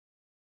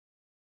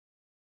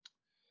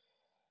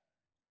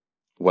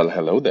Well,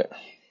 hello there,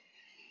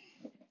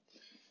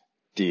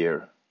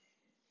 dear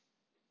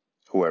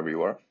whoever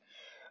you are.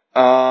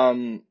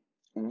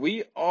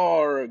 We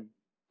are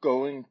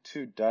going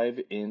to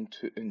dive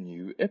into a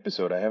new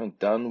episode. I haven't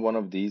done one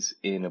of these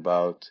in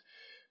about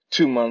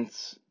 2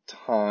 months'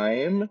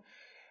 time.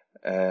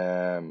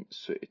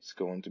 So it's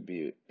going to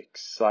be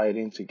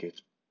exciting to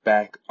get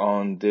back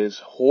on this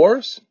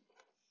horse,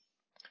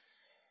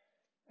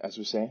 as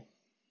we say.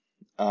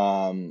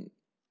 Today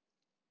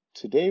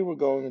we're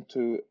going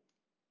to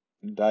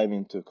dive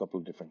into a couple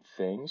of different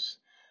things.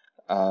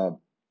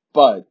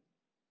 But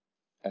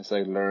as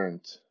I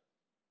learned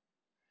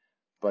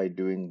by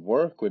doing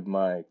work with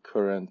my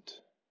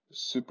current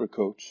super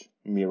coach,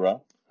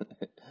 Mira,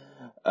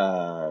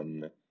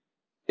 um,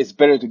 it's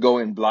better to go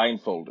in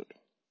blindfolded.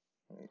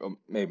 Or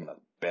maybe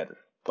not better,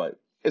 but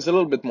it's a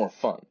little bit more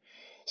fun.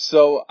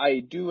 So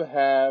I do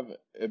have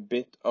a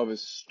bit of a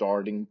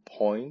starting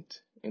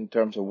point in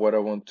terms of what I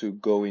want to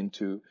go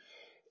into,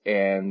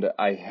 and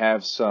I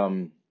have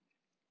some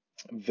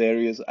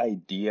various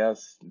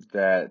ideas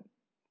that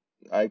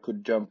I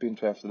could jump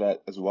into after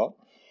that as well.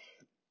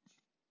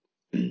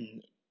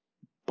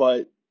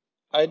 But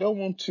I don't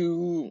want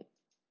to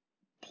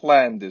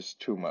plan this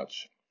too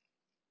much.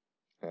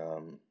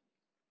 Um,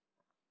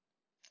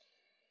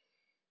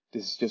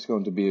 this is just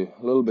going to be a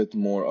little bit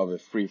more of a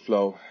free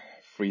flow,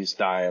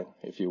 freestyle,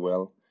 if you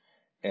will,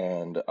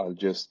 and I'll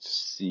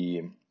just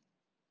see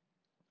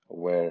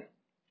where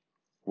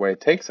it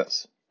takes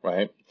us,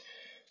 right?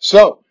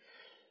 So,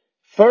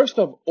 first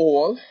of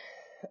all,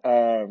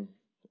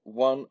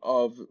 one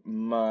of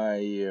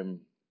my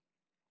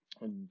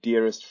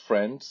dearest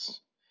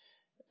friends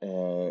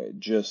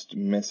just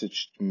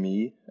messaged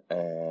me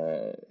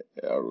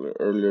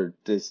earlier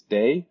this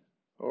day,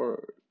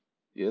 or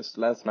yes,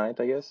 last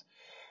night, I guess.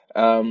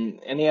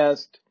 And he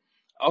asked,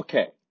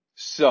 okay,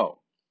 so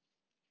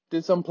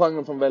this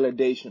unplugging from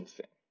validation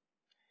thing.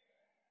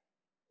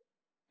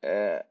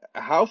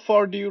 How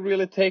far do you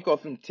really take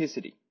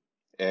authenticity?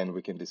 And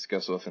we can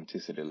discuss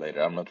authenticity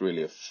later. I'm not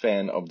really a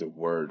fan of the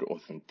word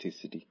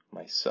authenticity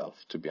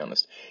myself, to be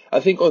honest.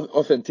 I think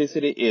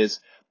authenticity is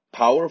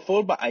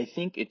powerful, but I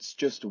think it's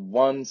just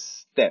one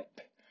step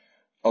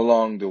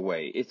along the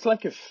way. It's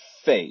like a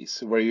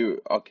phase where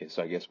okay,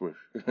 so I guess we're,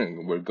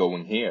 we're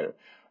going here,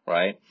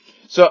 right?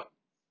 So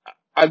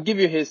I'll give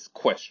you his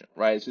question,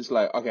 right? It's just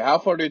like, okay, how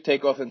far do you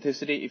take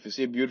authenticity? If you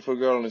see a beautiful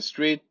girl on the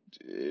street,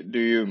 do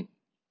you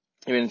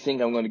even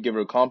think I'm going to give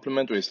her a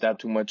compliment, or is that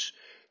too much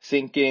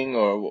thinking,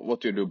 or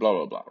what do you do? Blah,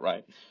 blah, blah,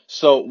 right?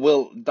 So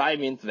we'll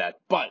dive into that.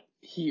 But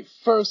he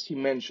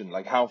mentioned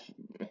like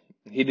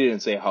he didn't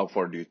say how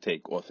far do you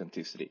take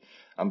authenticity.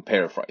 I'm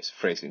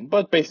paraphrasing,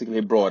 but basically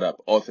he brought up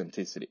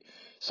authenticity.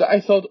 So I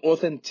thought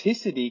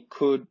authenticity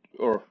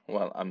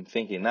I'm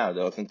thinking now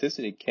that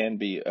authenticity can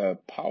be a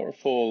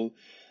powerful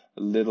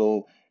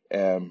little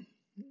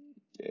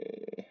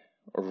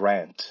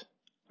rant,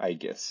 I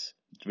guess,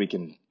 we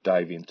can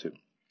dive into.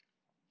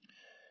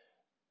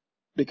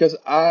 Because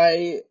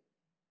I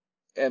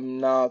am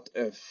not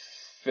a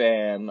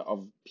fan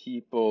of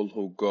people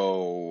who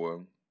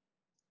go,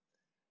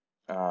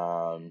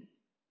 or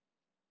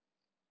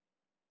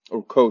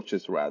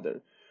coaches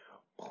rather,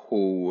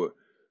 who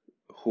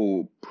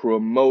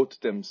promote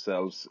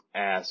themselves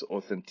as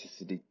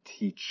authenticity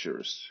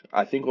teachers.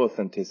 I think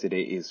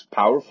authenticity is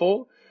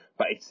powerful,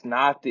 but it's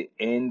not the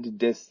end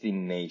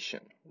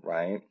destination,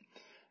 right?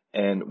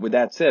 And with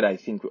that said, I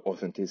think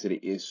authenticity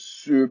is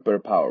super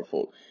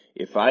powerful.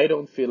 If I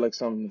don't feel like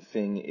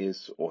something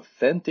is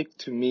authentic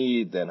to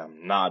me, then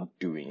I'm not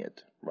doing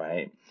it,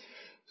 right?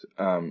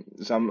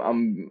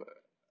 So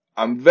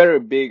I'm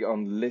very big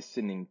on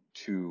listening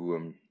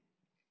to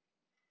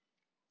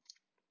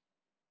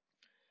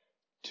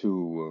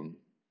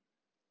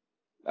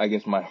I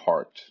guess my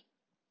heart,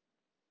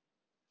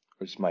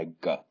 or it's my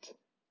gut.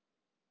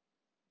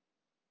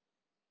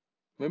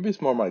 Maybe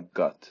it's more my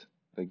gut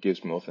that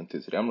gives me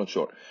authenticity. I'm not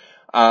sure.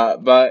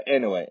 But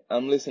anyway,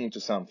 I'm listening to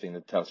something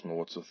that tells me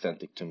what's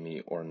authentic to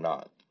me or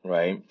not,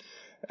 right?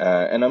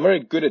 And I'm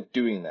very good at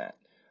doing that.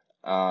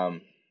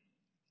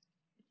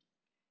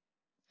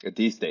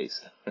 These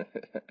days.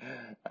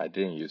 I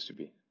didn't used to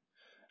be.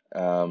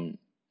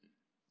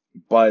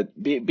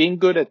 But being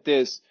good at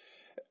this,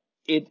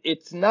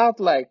 it's not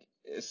like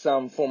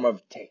some form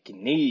of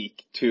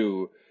technique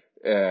to,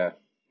 uh,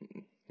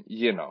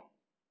 you know,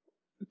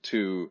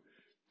 to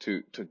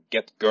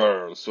get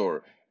girls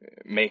or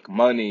make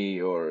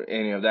money or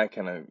any of that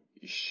kind of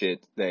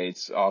shit that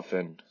it's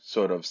often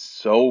sort of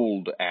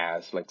sold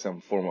as like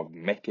some form of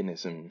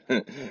mechanism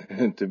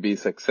to be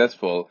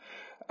successful.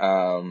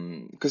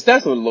 'Cause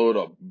that's a load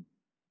of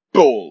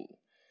bull.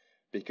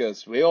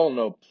 Because we all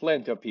know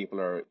plenty of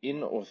people are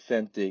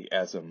inauthentic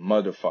as a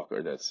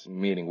motherfucker that's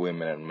meeting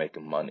women and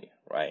making money,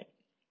 right?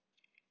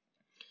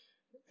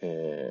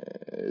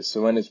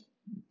 So when it's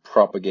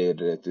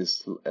propagated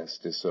as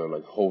this sort of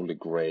like holy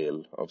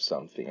grail of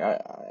something,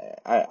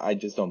 I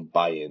just don't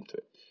buy into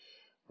it,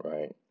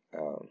 right?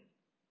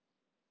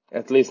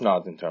 At least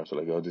not in terms of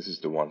like, oh, this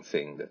is the one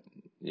thing that,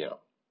 you know,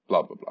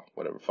 blah blah blah,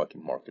 whatever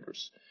fucking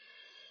marketers.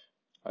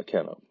 I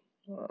cannot.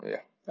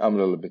 Yeah, I'm a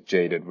little bit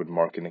jaded with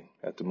marketing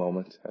at the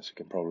moment, as you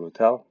can probably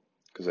tell,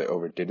 because I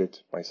overdid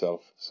it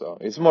myself. So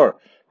it's more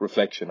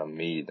reflection on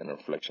me than a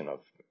reflection of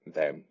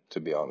them, to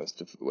be honest,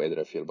 the way that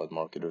I feel about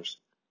marketers.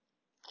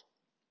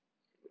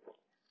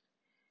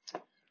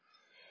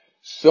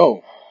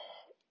 So,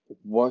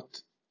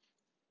 what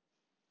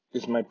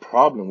is my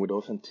problem with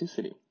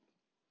authenticity?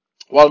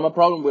 Well, my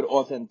problem with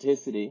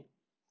authenticity,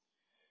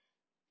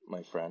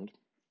 my friend,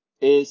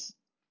 is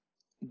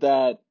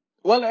that,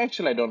 well,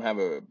 actually, I don't have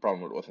a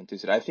problem with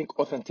authenticity. I think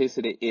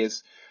authenticity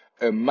is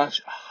a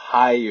much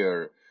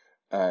higher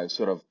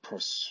sort of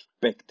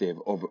perspective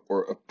of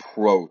or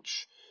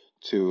approach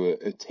to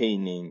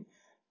attaining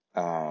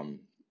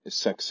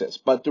success.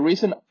 But the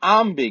reason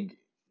I'm big,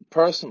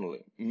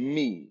 personally,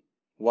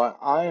 why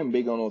I am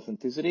big on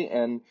authenticity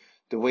and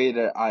the way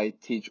that I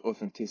teach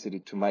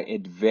authenticity to my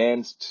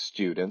advanced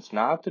students,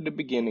 not to the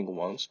beginning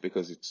ones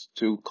because it's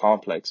too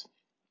complex,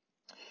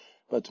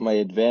 but to my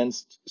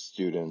advanced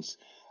students,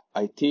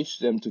 I teach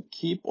them to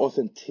keep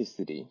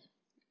authenticity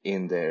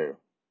in the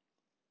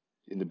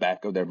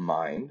back of their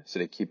mind, so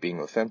they keep being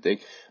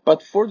authentic,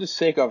 but for the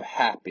sake of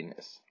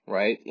happiness,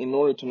 right? In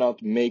order to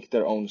not make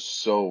their own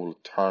soul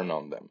turn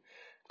on them.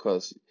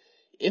 Because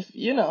if,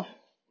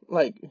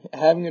 like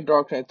having a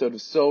dark night of the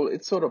soul,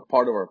 it's sort of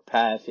part of our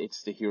path,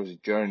 it's the hero's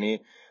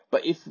journey.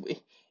 But if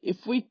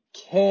we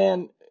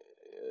can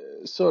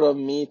sort of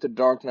meet the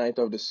dark night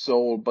of the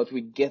soul, but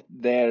we get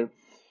there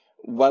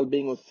while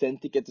being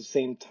authentic at the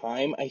same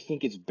time, I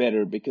think it's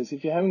better, because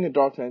if you're having a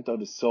dark night of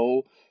the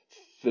soul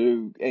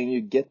and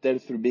you get there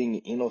through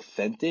being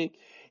inauthentic,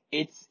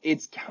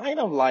 it's kind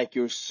of like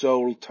your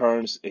soul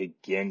turns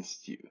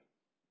against you,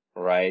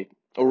 right?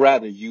 Or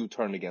rather, you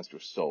turn against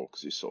your soul,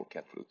 because your soul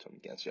can't really turn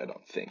against you, I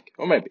don't think.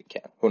 Or maybe it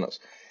can, who knows?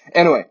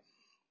 Anyway,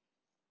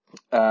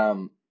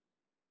 um,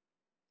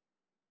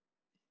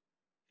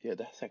 yeah,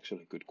 that's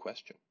actually a good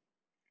question.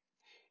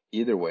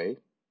 Either way,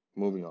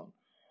 moving on.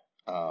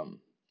 Um,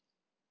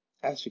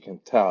 as you can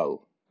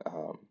tell,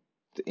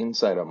 the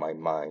inside of my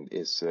mind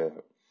is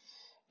an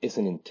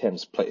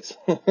intense place.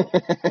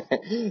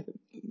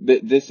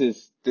 This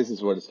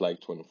is what it's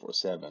like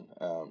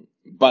 24/7.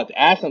 But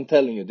as I'm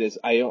telling you this,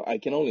 I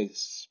can only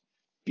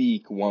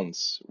speak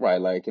once,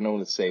 right? Like I can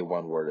only say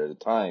one word at a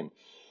time.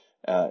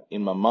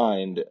 In my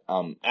mind,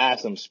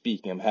 as I'm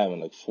speaking, I'm having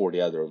like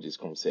 40 other of these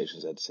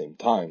conversations at the same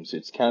time. So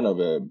it's kind of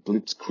a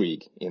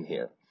blitzkrieg in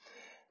here.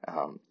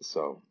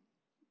 So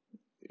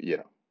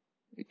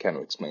it kind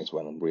of explains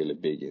why I'm really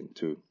big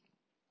into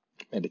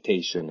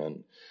meditation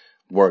and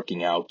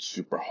working out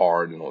super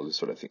hard and all these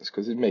sort of things,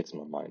 because it makes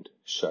my mind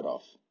shut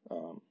off.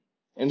 And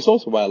it's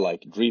also why I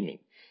like dreaming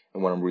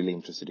and when I'm really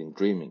interested in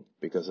dreaming,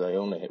 because I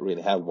only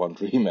really have one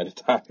dream at a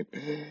time,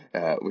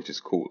 which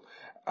is cool.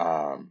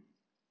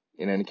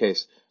 In any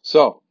case,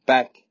 so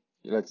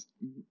let's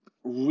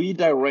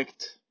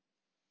redirect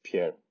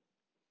Pierre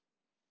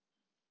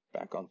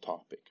back on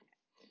topic.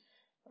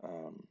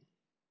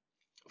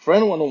 For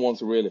anyone who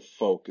wants a really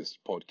focused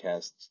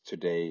podcast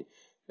today,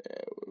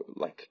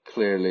 like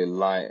clearly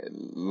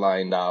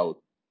lined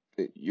out,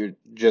 you're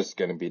just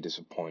gonna be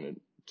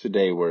disappointed.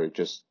 Today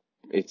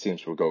it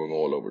seems we're going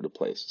all over the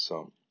place.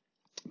 So,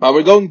 but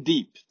we're going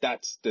deep.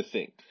 That's the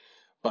thing.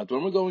 But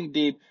when we're going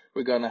deep,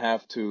 we're gonna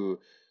have to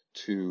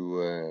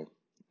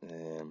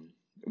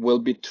we'll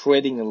be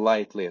treading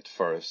lightly at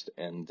first,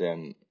 and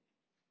then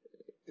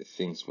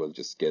things will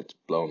just get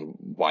blown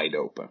wide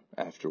open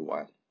after a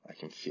while. I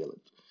can feel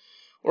it.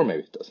 Or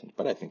maybe it doesn't,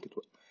 but I think it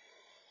will.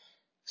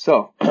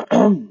 So,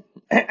 I'm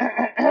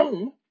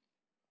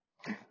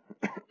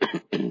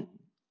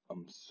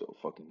so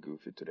fucking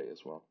goofy today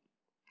as well.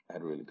 I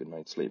had a really good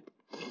night's sleep.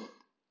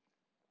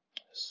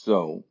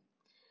 So,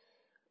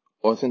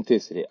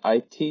 authenticity. I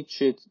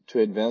teach it to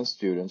advanced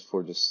students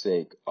for the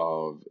sake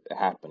of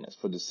happiness,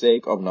 for the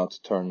sake of not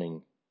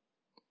turning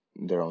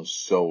their own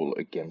soul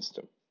against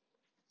them,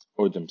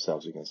 or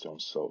themselves against their own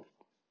soul.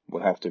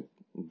 We'll have to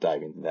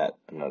dive into that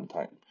another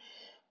time.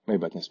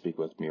 Maybe I can speak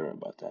with Mira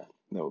about that.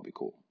 That would be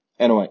cool.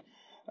 Anyway,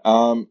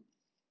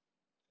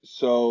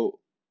 so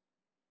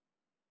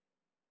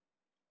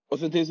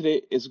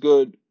authenticity is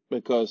good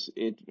because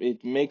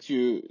it makes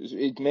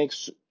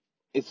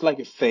it's like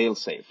a fail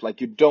safe.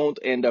 Like you don't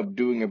end up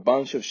doing a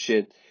bunch of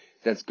shit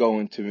that's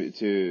going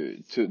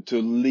to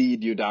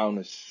lead you down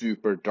a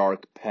super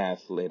dark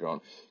path later on.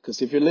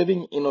 Because if you're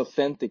living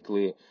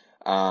inauthentically,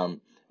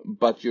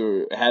 but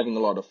you're having a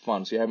lot of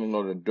fun, so you're having a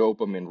lot of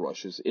dopamine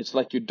rushes, it's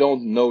like you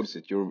don't notice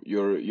it.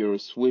 You're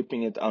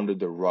sweeping it under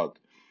the rug.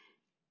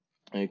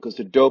 Because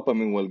the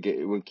dopamine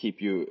will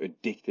keep you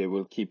addicted,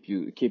 will keep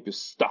you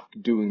stuck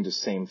doing the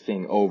same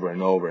thing over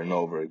and over and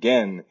over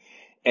again,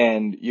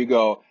 and you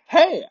go,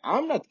 hey,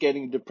 I'm not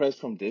getting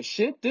depressed from this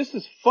shit. This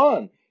is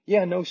fun.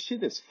 Yeah, no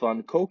shit is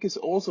fun. Coke is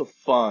also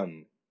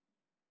fun.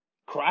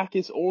 Crack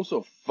is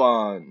also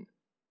fun.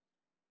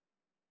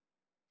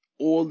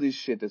 All this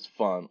shit is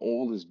fun.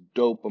 All this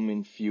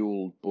dopamine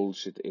fueled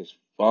bullshit is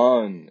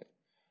fun,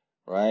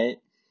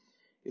 right?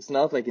 It's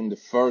not like in the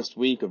first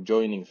week of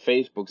joining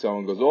Facebook,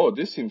 someone goes, "Oh,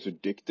 this seems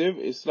addictive."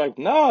 It's like,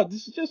 no,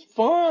 this is just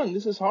fun.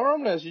 This is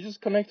harmless. You're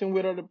just connecting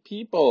with other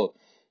people.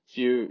 A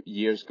few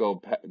years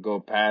go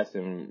past,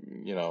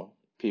 and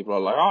people are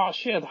like, "Oh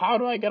shit, how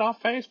do I get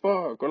off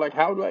Facebook?" Or like,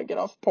 "How do I get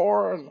off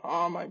porn?"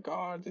 Oh my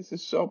god, this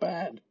is so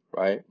bad,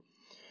 right?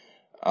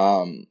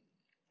 Um,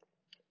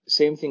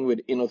 Same thing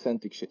with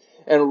inauthentic shit.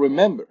 And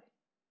remember,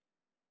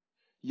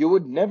 you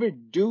would never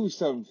do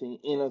something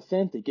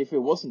inauthentic if it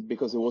wasn't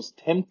because it was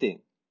tempting.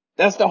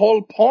 That's the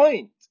whole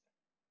point.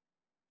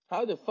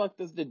 How the fuck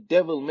does the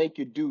devil make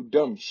you do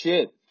dumb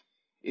shit?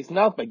 It's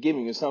not by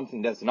giving you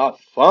something that's not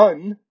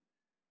fun.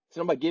 It's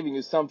not by giving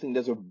you something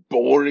that's a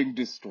boring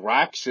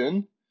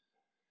distraction.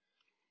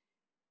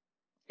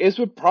 It's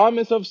with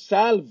promise of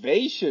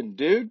salvation,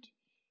 dude.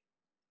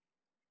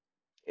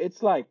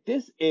 It's like,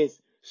 this is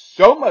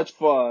so much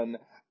fun.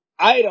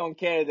 I don't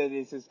care that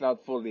this is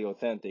not fully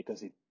authentic,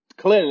 because it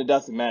clearly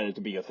doesn't matter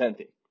to be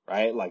authentic,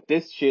 right? Like,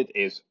 this shit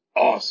is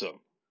awesome.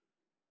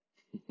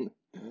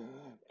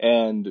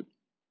 And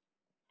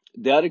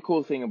the other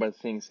cool thing about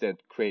things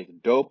that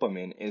create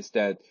dopamine is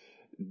that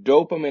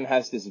dopamine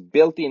has this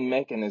built-in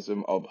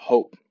mechanism of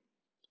hope,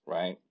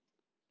 right?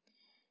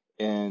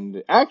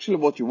 And actually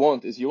what you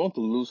want is you want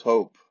to lose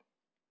hope.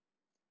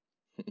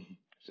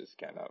 Which is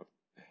kind of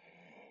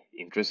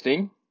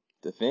interesting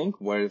to think.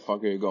 Where the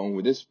fuck are you going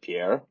with this,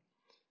 Pierre?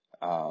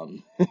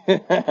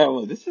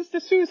 Well, this is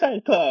the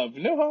Suicide Club.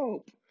 No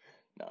hope.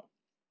 No.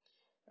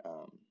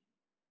 Um,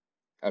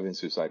 I've been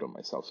suicidal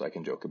myself, so I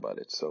can joke about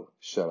it. So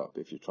shut up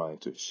if you're trying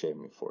to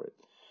shame me for it.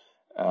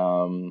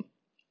 Um,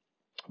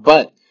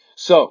 but,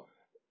 so,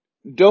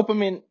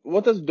 dopamine,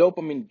 what does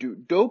dopamine do?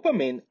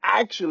 Dopamine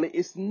actually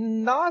is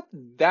not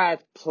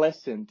that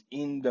pleasant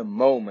in the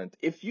moment.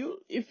 If you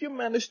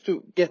manage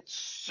to get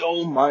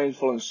so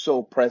mindful and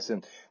so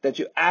present that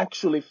you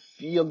actually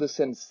feel the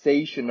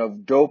sensation of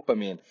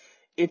dopamine,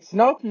 it's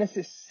not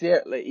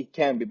necessarily, it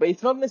can be, but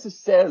it's not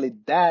necessarily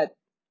that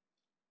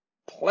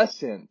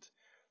pleasant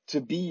to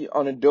be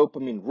on a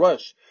dopamine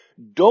rush.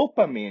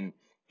 Dopamine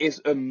is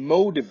a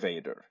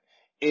motivator.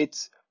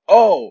 It's,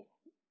 oh,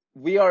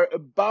 we are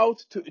about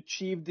to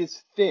achieve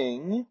this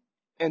thing,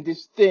 and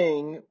this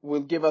thing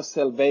will give us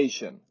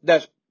salvation.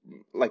 That's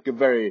like a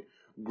very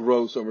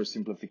gross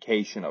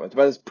oversimplification of it,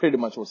 but it's pretty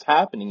much what's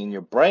happening in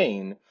your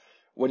brain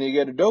when you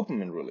get a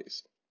dopamine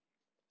release.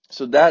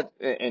 So that,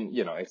 and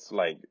it's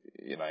like,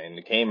 in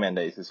the caveman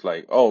days, it's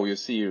like, oh, you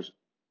see your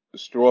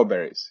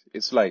strawberries.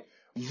 It's like,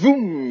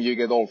 boom, you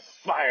get all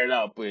fired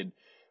up with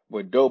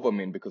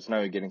dopamine, because now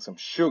you're getting some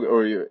sugar,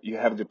 or you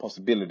have the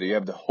possibility, you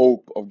have the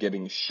hope of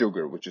getting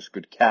sugar, which is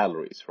good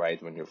calories,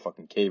 right? When you're a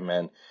fucking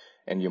caveman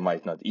and you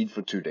might not eat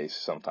for 2 days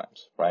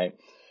sometimes, right?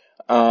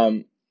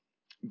 Um,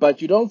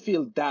 but you don't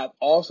feel that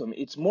awesome.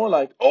 It's more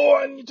like, oh,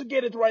 I need to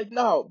get it right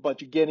now,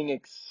 but you're getting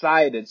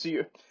excited. So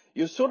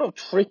you're sort of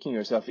tricking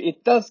yourself.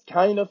 It does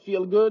kind of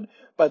feel good,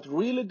 but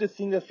really the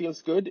thing that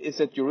feels good is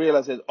that you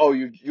realize that, oh,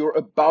 you're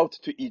about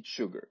to eat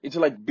sugar. It's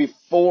like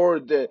before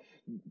the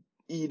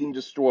eating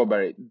the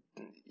strawberry,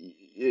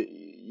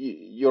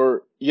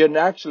 you're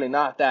actually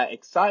not that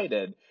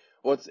excited.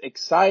 What's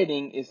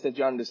exciting is that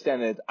you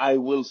understand that I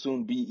will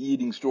soon be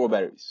eating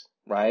strawberries,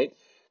 right?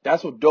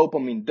 That's what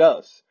dopamine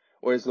does.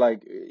 Or it's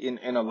like in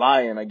a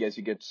lion, I guess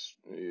you get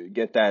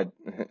that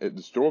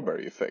the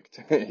strawberry effect.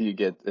 You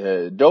get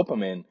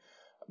dopamine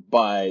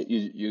by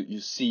you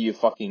see a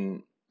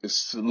fucking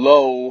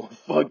slow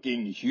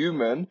fucking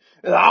human.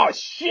 Oh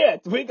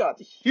shit, we got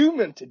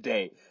human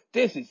today.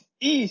 This is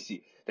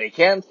easy. They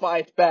can't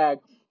fight back.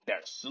 They're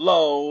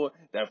slow.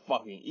 They're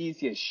fucking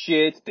easy as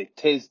shit. They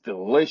taste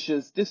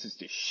delicious. This is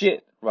the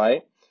shit,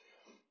 right?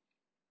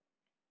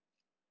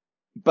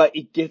 But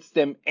it gets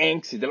them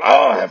angsty. They're like,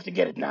 oh, I have to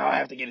get it now. I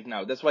have to get it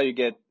now. That's why you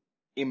get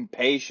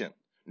impatient.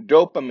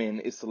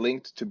 Dopamine is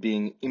linked to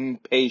being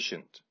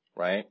impatient,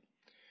 right?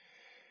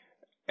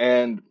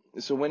 And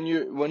so when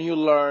you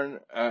learn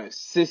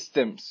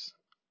systems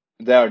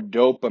that are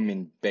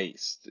dopamine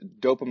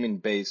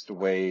based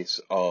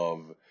ways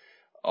of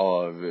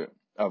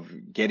of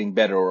getting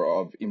better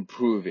or of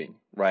improving,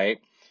 right?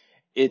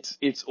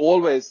 It's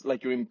always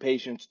like you're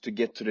impatient to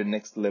get to the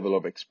next level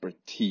of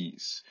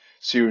expertise.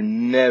 So you're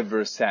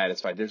never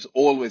satisfied. There's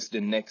always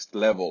the next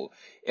level.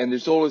 And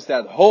there's always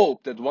that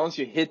hope that once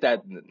you hit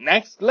that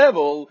next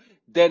level,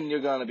 then you're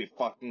gonna be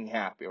fucking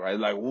happy, right?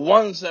 Like,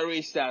 once I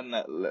reach that,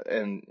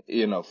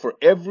 and for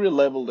every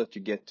level that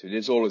you get to,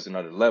 there's always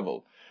another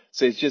level.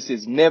 So it's just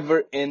this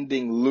never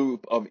ending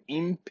loop of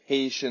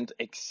impatient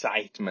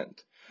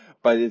excitement.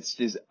 But it's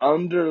this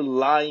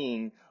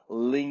underlying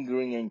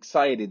lingering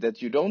anxiety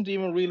that you don't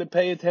even really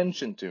pay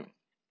attention to.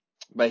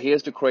 But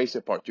here's the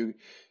crazy part. You,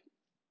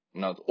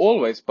 not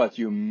always, but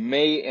you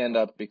may end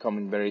up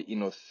becoming very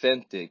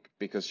inauthentic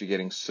because you're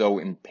getting so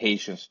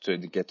impatient to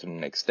get to the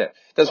next step.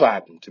 That's what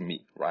happened to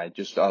me, right?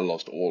 Just, I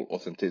lost all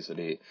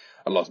authenticity.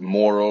 I lost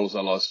morals. I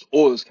lost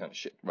all this kind of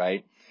shit,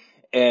 right?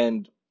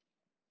 And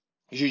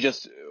you're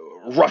just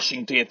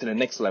rushing to get to the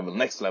next level,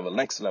 next level,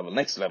 next level,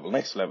 next level,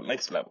 next level,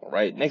 next level,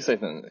 right? Next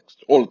level,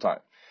 next, all the time.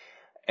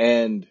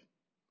 And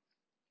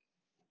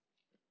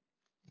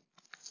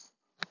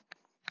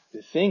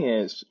the thing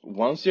is,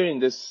 once you're in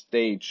this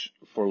stage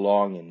for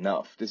long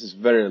enough, this is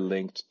very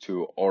linked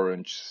to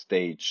orange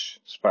stage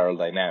spiral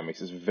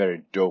dynamics. It's a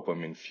very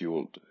dopamine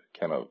fueled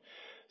kind of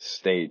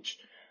stage.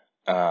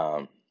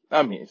 Um,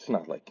 I mean, it's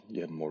not like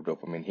you have more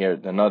dopamine here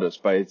than others,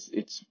 but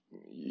it's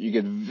you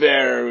get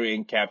very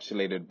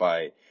encapsulated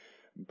by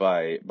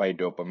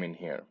dopamine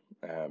here,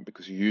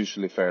 because you're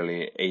usually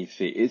fairly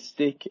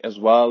atheistic as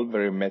well,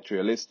 very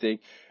materialistic,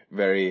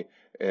 very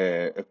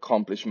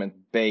accomplishment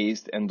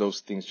based, and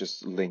those things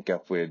just link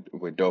up with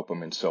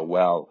dopamine so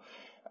well.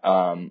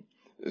 Um,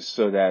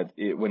 so that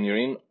when you're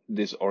in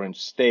this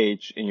orange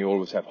stage and you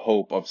always have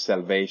hope of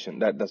salvation,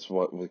 that's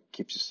what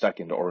keeps you stuck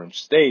in the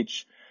orange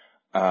stage.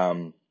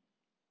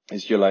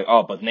 Is you're like,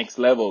 oh, but next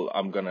level,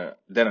 I'm gonna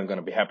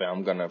be happy.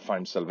 I'm gonna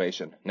find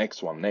salvation.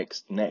 Next one,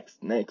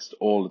 next,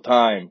 all the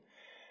time.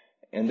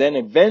 And then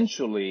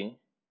eventually,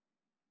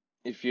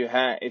 if you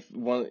have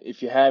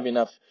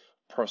enough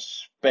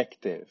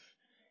perspective,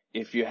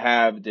 if you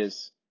have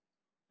this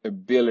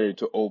ability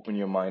to open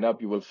your mind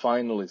up, you will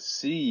finally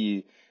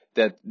see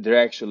that there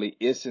actually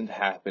isn't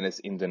happiness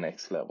in the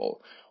next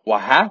level.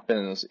 What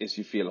happens is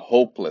you feel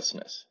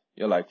hopelessness.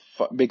 You're like,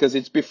 because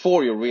it's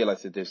before you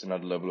realize that there's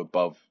another level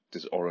above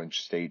this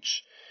orange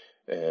stage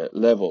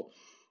level.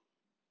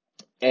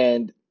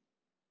 And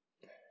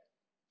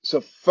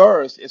so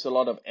first, it's a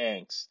lot of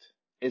angst.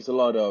 It's a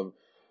lot of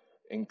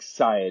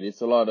anxiety.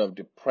 It's a lot of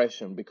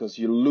depression because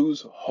you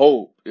lose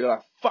hope. You're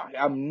like, fuck,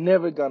 I'm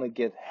never gonna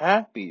get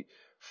happy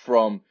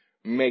from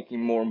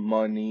making more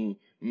money,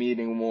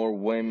 meeting more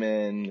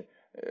women,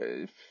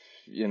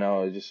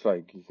 just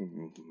like,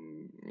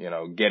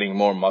 getting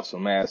more muscle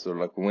mass or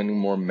like winning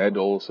more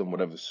medals in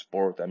whatever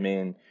sport I'm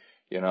in,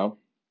 you know.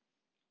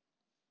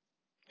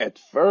 At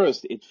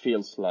first, it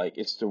feels like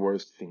it's the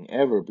worst thing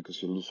ever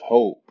because you lose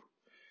hope.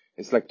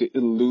 It's like the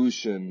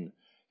illusion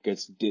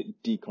gets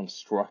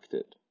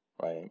deconstructed,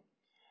 right?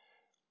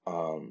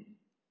 Um,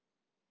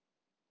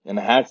 and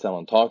I had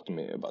someone talk to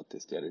me about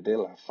this the other day,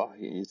 like, fuck,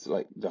 it's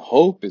like the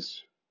hope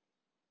is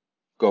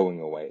going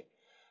away.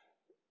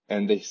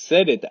 And they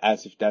said it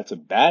as if that's a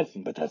bad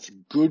thing, but that's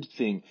a good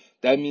thing.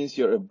 That means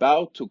you're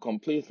about to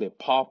completely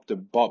pop the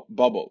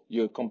bubble.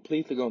 You're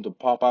completely going to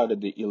pop out of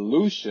the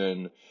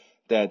illusion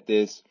that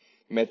this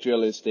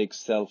materialistic,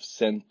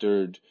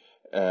 self-centered,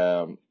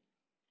 um,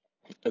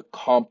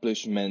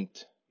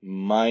 accomplishment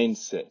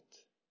mindset.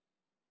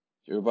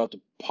 You're about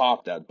to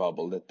pop that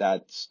bubble,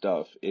 that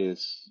stuff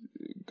is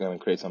going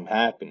to create some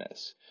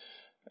happiness.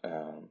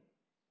 Um,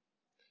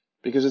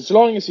 because as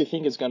long as you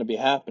think it's going to be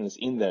happiness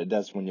in there,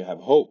 that's when you have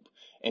hope.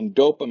 And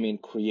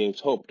dopamine creates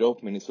hope.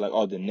 Dopamine is like,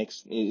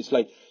 it's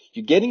like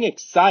you're getting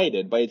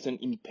excited, but it's an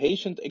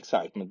impatient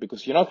excitement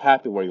because you're not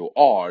happy where you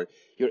are.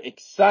 You're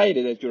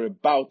excited that you're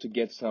about to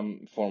get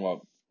some form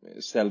of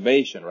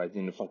salvation, right?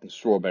 In the fucking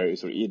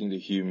strawberries or eating the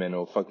human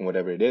or fucking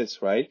whatever it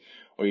is, right?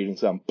 Or eating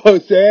some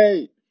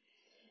pussy.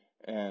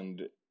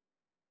 And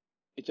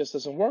it just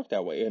doesn't work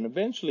that way. And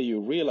eventually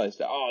you realize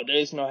that, oh, there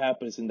is no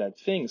happiness in that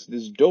thing. So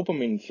this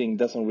dopamine thing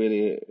doesn't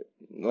really,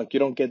 like, you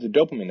don't get the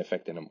dopamine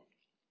effect anymore.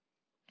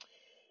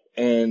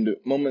 And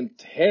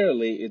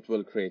momentarily it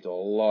will create a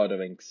lot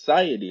of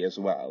anxiety as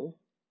well.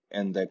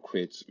 And that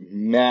creates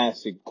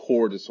massive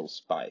cortisol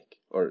spike,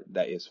 or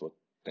that is what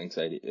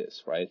anxiety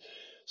is, right?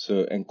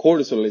 So, and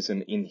cortisol is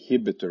an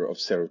inhibitor of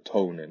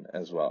serotonin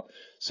as well.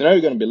 So now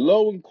you're going to be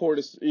low in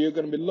cortisol, you're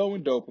going to be low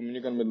in dopamine,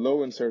 you're going to be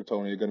low in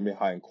serotonin, you're going to be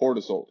high in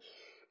cortisol,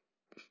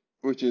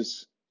 which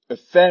is a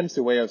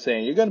fancy way of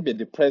saying you're gonna be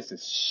depressed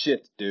as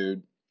shit,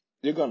 dude.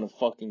 You're gonna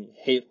fucking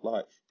hate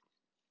life.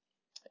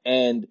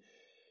 And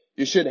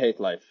you should hate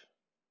life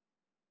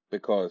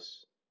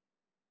because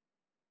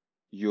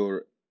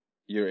you're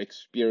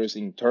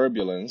experiencing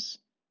turbulence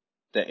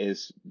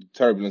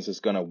turbulence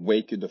is gonna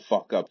wake you the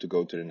fuck up to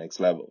go to the next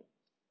level,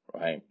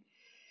 right?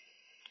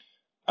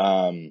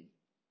 Um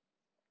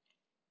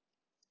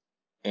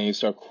and you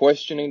start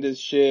questioning this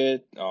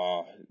shit,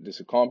 this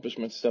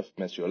accomplishment stuff,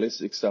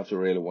 materialistic stuff, you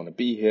really wanna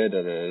be here,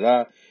 da da da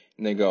da.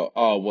 And they go,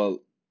 oh well,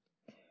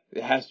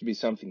 it has to be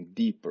something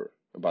deeper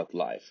about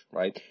life,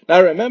 right?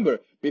 Now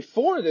remember,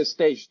 before this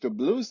stage, the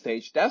blue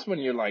stage, that's when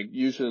you're like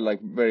usually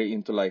like very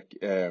into like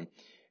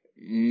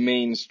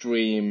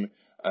mainstream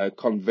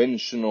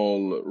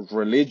conventional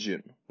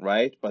religion,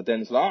 right? But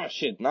then it's like, oh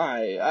shit, nah,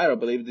 I don't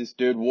believe this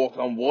dude walked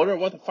on water.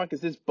 What the fuck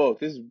is this book?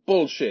 This is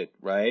bullshit,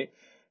 right?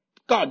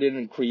 God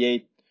didn't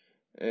create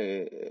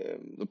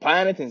the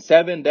planet in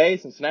 7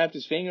 days and snapped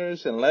his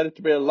fingers and let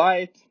it be a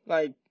light.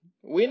 Like,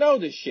 we know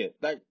this shit.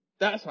 Like,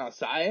 that's not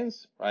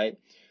science, right?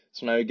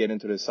 So now you get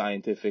into the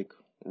scientific,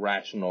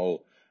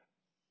 rational,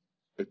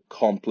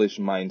 accomplished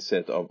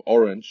mindset of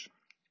orange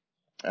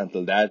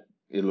until that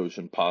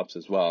illusion pops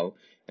as well.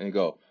 And you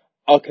go,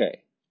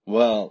 okay,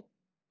 well,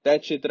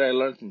 that shit that I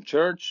learned in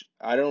church,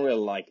 I don't really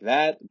like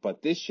that,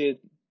 but this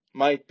shit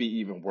might be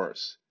even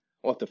worse.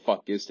 What the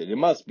fuck is it? There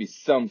must be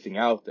something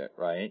out there,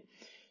 right?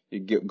 You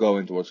go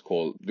into what's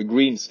called the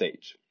green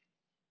stage.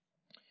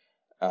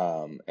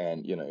 And,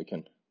 you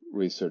can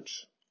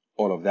research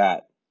all of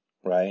that,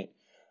 right?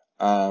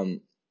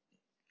 Um,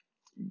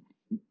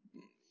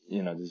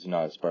 this is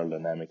not a Spiral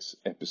Dynamics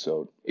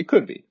episode. It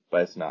could be,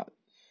 but it's not.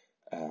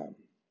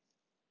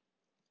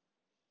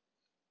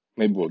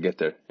 Maybe we'll get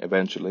there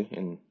eventually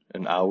in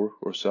an hour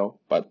or so,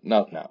 but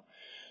not now.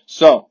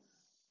 So,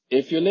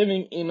 if you're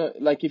living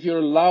if you're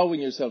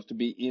allowing yourself to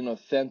be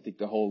inauthentic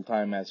the whole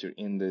time as you're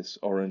in this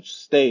orange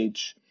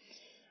stage,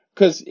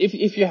 because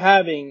if you're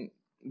having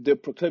the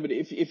proclivity,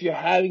 if you're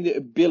having the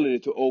ability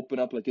to open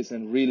up like this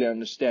and really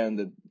understand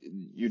that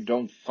you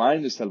don't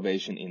find the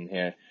salvation in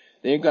here,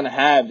 then you're gonna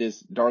have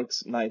this dark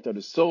night of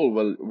the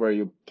soul where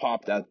you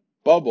pop that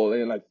bubble and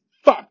you're like,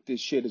 fuck,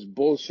 this shit is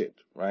bullshit,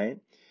 right?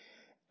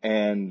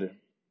 And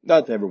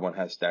not everyone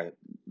has that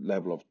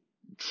level of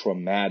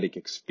traumatic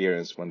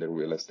experience when they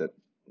realize that,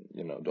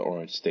 the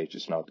orange stage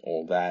is not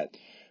all that.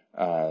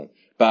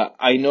 But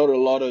I know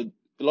that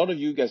a lot of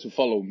you guys who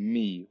follow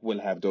me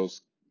will have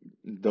those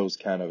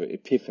kind of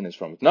epiphanies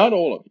from it. Not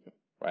all of you,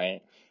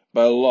 right?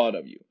 But a lot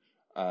of you,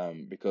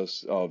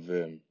 because of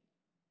the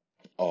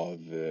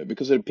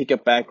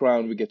pickup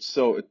background, we get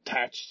so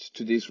attached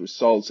to these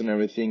results and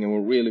everything, and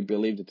we really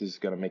believe that this is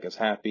gonna make us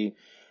happy.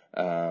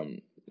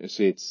 So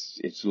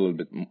it's a little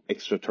bit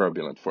extra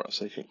turbulent for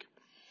us, I think.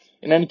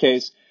 In any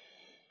case,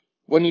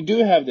 when you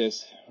do have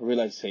this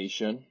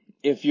realization,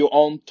 if you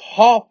on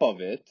top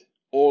of it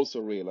also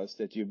realize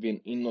that you've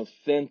been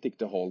inauthentic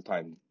the whole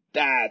time,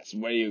 that's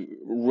where you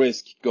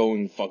risk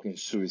going fucking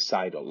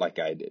suicidal like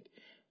I did,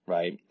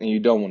 right? And you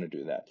don't want to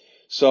do that.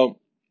 So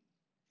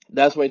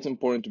that's why it's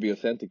important to be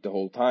authentic the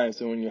whole time.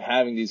 So when you're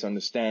having these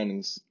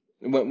understandings,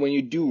 when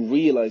you do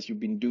realize you've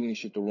been doing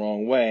shit the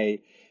wrong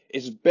way,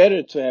 it's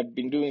better to have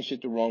been doing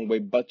shit the wrong way,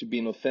 but to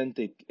be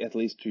authentic, at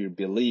least to your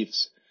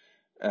beliefs,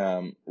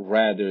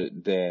 rather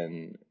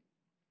than,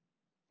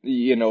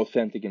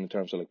 authentic in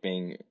terms of like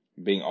being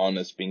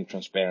honest, being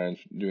transparent,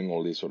 doing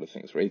all these sort of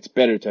things, right? It's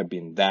better to have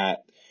been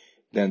that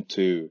than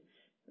to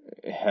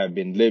have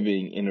been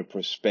living in a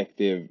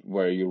perspective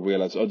where you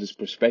realize, oh, this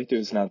perspective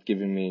is not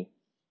giving me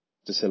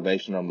the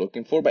salvation I'm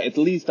looking for, but at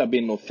least I've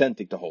been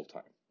authentic the whole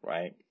time,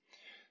 right?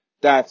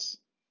 That's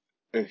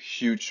a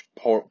huge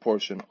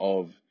portion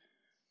of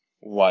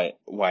why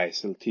I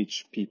still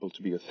teach people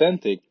to be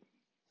authentic.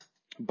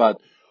 But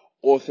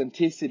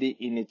authenticity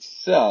in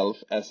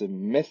itself as a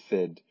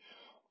method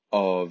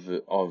of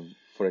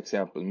for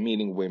example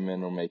meeting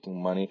women or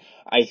making money,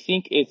 I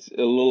think it's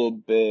a little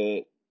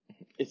bit,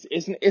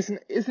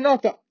 it's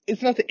not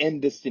the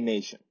end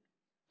destination,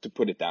 to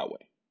put it that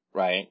way,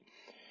 right?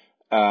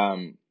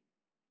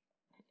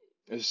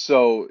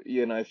 So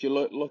if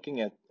you're looking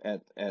at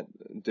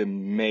the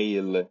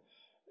male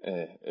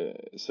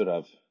sort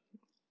of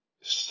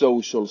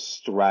social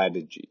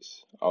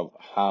strategies of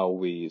how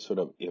we sort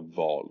of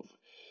evolve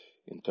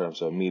in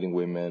terms of meeting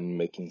women,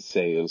 making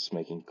sales,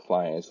 making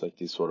clients, like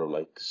these sort of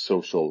like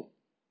social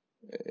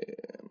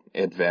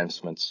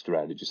advancement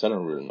strategies. I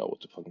don't really know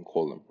what to fucking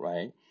call them,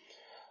 right?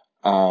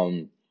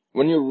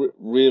 When you're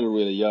really,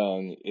 really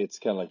young, it's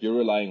kind of like you're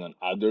relying on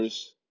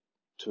others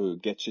to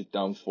get shit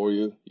done for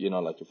you,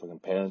 like your fucking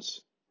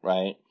parents,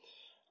 right?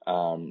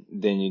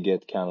 Then you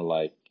get kind of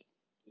like,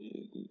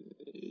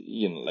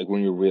 like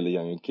when you're really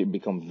young, you can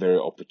become very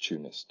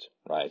opportunist,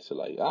 right? So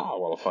like,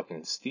 well, I'll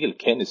fucking steal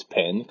Kenny's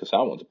pen because I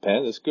want the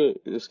pen. That's good.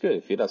 That's good.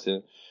 If he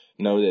doesn't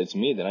know that it's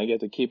me, then I get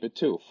to keep it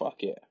too.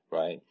 Fuck yeah,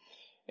 right?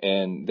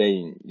 And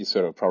then you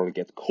sort of probably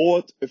get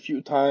caught a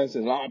few times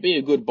and be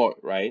a good boy,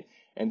 right?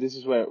 And this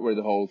is where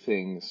the whole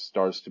thing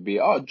starts to be,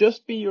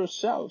 just be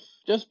yourself.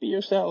 Just be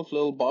yourself,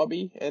 little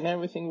Bobby, and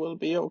everything will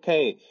be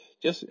okay.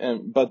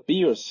 But be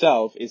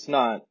yourself is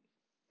not,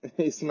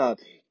 it's not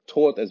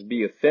taught as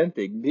be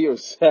authentic. Be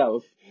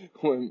yourself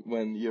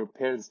when your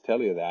parents tell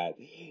you that.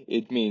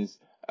 It means,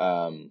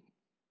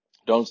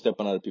 don't step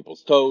on other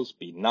people's toes,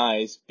 be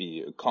nice,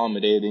 be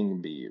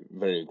accommodating, be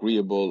very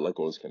agreeable, like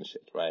all this kind of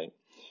shit, right?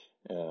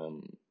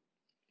 In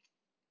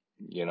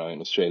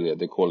Australia,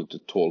 they call it the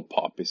tall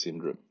poppy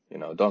syndrome.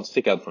 Don't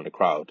stick out from the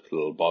crowd,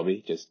 little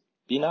Bobby. Just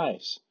be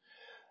nice.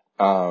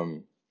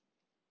 And,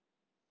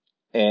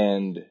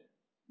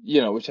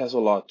 which has a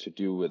lot to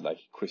do with like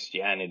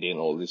Christianity and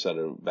all these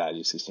other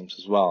value systems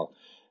as well.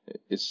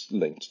 It's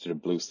linked to the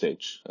blue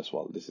stage as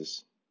well.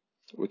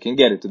 We can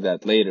get into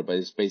that later, but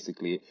it's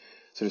basically,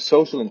 so the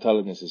social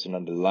intelligence is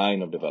another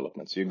line of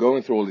development. So you're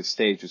going through all these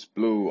stages,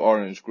 blue,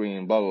 orange,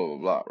 green, blah, blah, blah,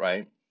 blah,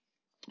 right?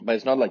 But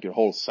it's not like your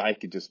whole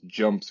psyche just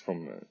jumps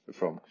from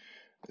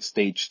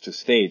stage to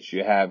stage.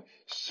 You have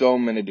so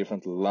many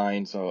different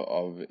lines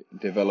of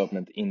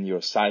development in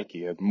your psyche.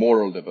 You have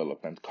moral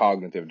development,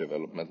 cognitive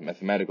development,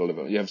 mathematical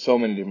development. You have so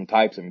many different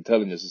types of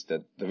intelligences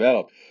that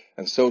develop,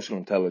 and social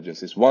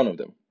intelligence is one of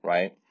them,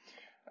 right?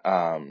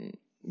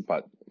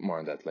 But more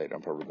on that later.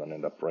 I'm probably going to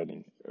end up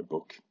writing a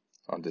book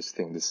on this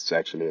thing. This is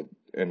actually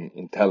an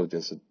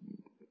intelligence that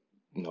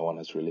no one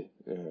has really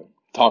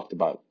talked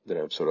about, that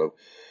I've sort of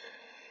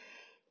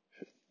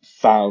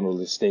found all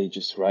the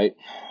stages, right?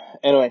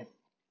 Anyway,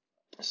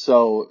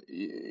 so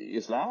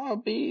it's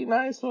like, be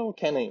nice little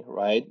Kenny,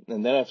 right?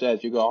 And then after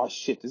that, you go,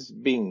 shit, this is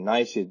being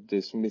nice shit,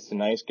 this Mr.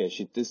 Nice Guy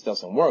shit, this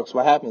doesn't work. So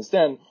what happens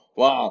then?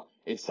 Wow,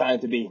 it's time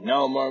to be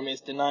no more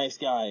Mr. Nice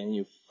Guy, and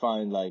you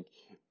find like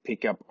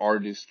pickup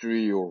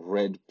artistry or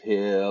red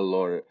pill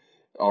or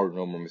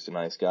no more Mr.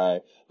 Nice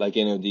Guy, like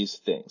any of these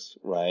things,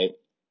 right?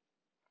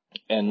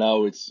 And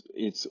now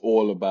it's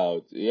all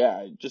about,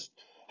 yeah, just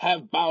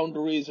have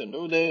boundaries and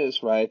do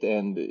this, right?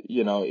 And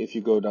if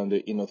you go down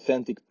the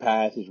inauthentic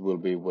path, it will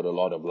be with a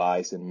lot of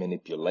lies and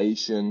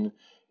manipulation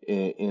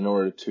in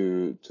order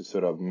to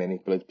sort of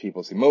manipulate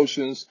people's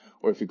emotions.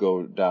 Or if you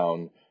go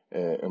down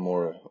a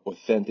more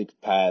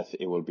authentic path,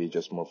 it will be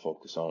just more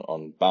focused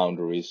on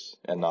boundaries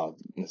and not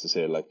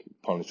necessarily like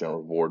punish and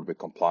reward with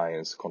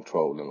compliance,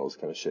 control, and all this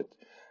kind of shit.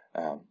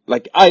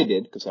 Like I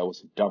did, because I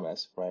was a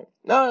dumbass, right?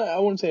 No, I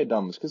wouldn't say a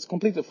dumbass, because it's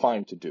completely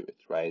fine to do it,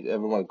 right?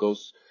 Everyone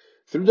goes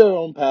through their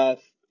own path.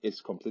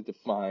 It's completely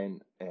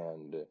fine,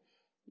 and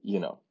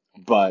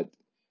but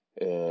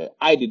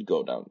I did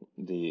go down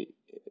the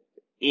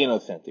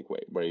inauthentic way,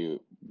 where you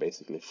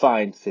basically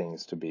find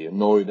things to be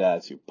annoyed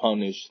at, you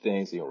punish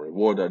things, you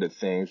reward other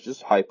things,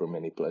 just hyper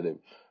manipulative,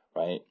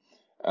 right?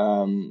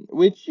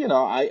 Which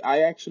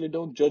I actually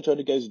don't judge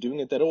other guys doing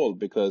it at all,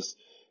 because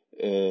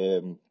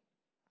um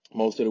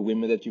most of the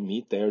women that you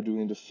meet, they're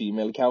doing the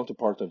female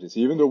counterpart of this.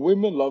 Even though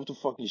women love to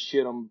fucking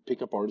shit on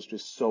pickup artistry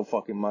so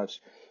fucking much.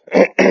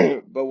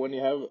 but when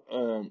you have,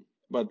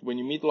 but when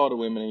you meet a lot of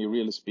women and you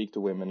really speak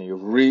to women and you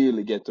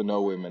really get to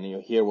know women and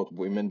you hear what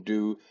women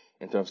do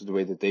in terms of the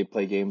way that they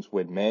play games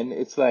with men,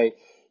 it's like,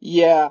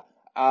 yeah,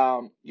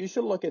 you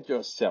should look at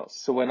yourself.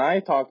 So when I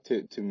talk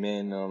to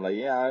men, I'm like,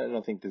 yeah, I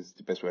don't think this is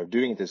the best way of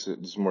doing it. This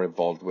is a more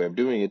evolved way of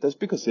doing it. That's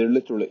because there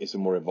literally is a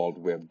more evolved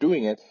way of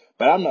doing it.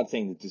 But I'm not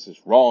saying that this is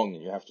wrong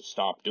and you have to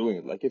stop doing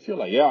it. Like, if you're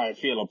like, yeah, I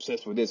feel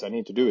obsessed with this, I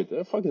need to do it,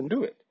 then fucking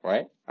do it,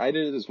 right? I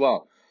did it as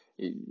well.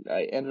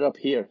 I ended up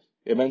here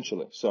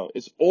eventually. So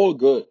it's all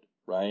good,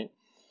 right?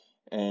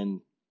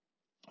 And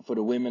for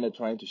the women that are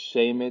trying to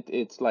shame it,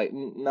 it's like,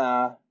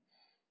 nah.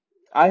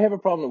 I have a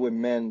problem with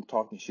men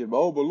talking shit about,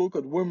 oh, but look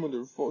at women,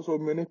 they're so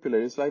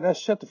manipulated. It's like, nah,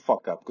 shut the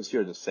fuck up, because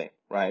you're the same,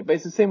 right? But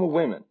it's the same with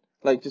women.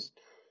 Like, just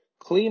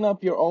clean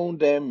up your own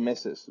damn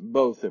messes,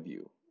 both of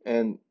you,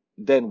 and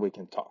then we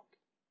can talk,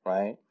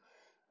 right?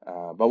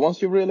 But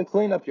once you really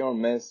clean up your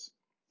own mess,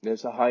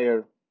 there's a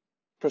higher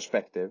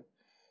perspective.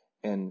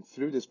 And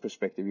through this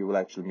perspective, you will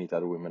actually meet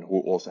other women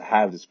who also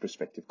have this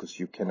perspective, because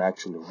you can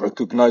actually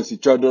recognize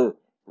each other,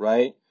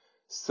 right?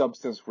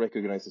 Substance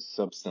recognizes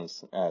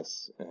substance,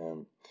 as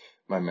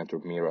my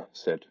mentor Mira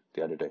said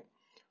the other day,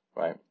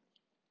 right?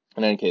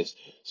 In any case,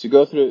 so you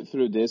go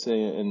through this,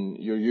 and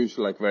you're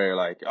usually like very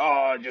like,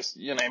 oh, just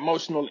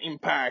emotional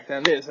impact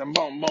and this and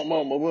boom boom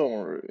boom boom boom,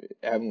 or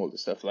having all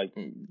this stuff like,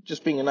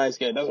 just being a nice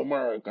guy doesn't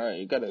work. Right?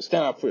 You gotta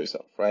stand up for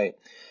yourself, right?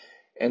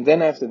 And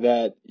then after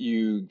that,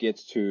 you get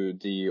to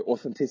the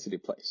authenticity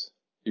place,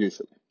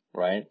 usually,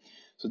 right?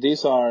 So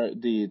these are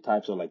the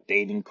types of like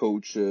dating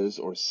coaches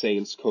or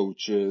sales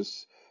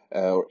coaches,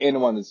 or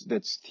anyone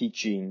that's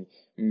teaching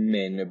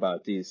men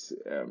about these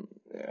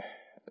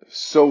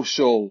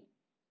social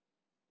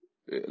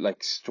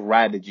like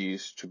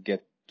strategies to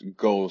get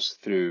goals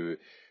uh,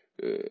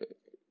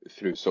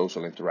 through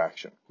social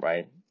interaction,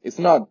 right? It's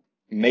not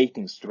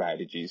mating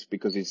strategies,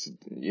 because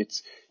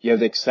it's you have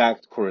the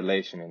exact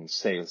correlation in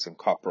sales and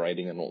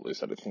copywriting and all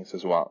these other things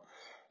as well,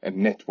 and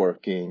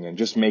networking and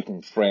just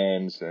making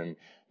friends and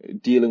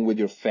dealing with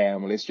your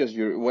family. It's just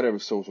your whatever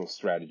social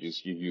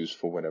strategies you use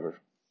for whatever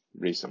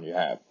reason you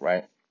have,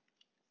 right?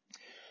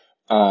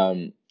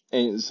 Um,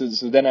 and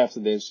so then after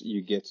this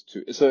you get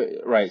to, so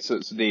right, so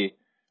the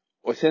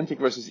authentic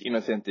versus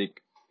inauthentic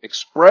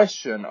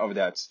expression of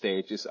that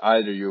stage is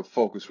either you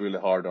focus really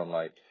hard on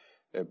like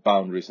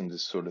boundaries and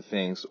this sort of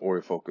things, or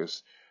you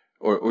focus,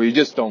 or you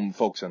just don't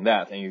focus on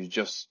that, and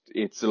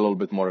it's a little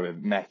bit more of a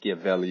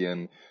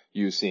Machiavellian,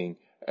 using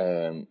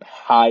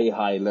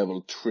high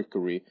level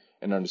trickery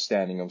and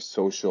understanding of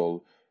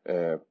social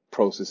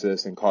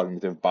processes and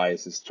cognitive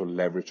biases to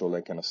leverage all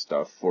that kind of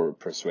stuff for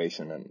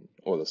persuasion and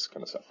all this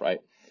kind of stuff,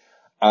 right?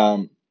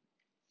 Um,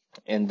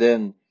 and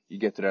then you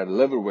get to that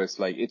level where it's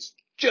like, it's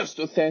just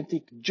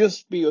authentic,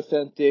 just be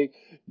authentic,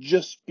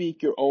 just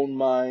speak your own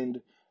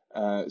mind.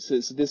 So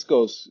this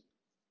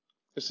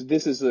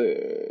is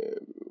a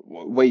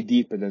way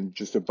deeper than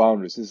just the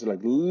boundaries. This is like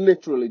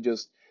literally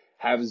just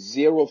have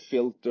zero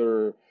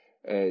filter,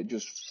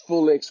 just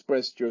fully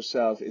express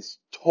yourself. It's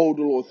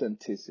total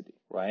authenticity,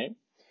 right?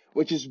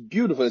 Which is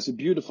beautiful. It's a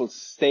beautiful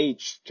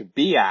stage to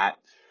be at,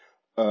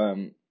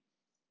 um,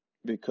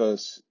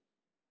 because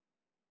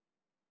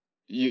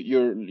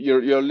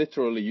you're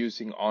literally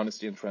using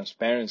honesty and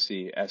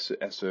transparency as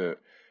a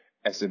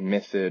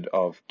method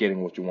of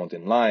getting what you want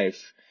in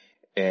life,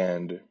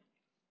 and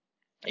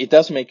it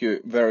does make you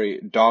very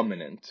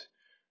dominant,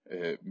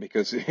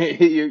 because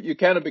you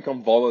kind of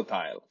become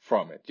volatile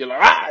from it. You're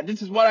like,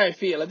 this is what I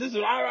feel, and this is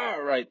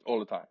right all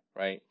the time,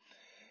 right?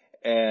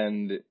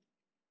 And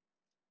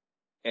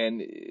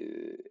and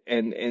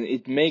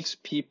it makes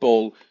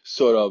people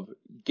sort of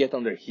get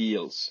on their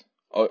heels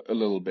a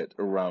little bit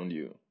around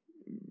you,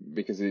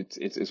 because it's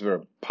a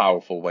very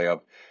powerful way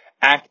of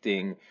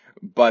acting,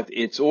 but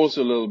it's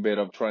also a little bit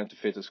of trying to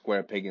fit a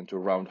square peg into a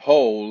round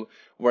hole,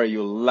 where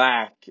you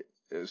lack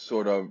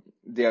sort of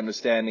the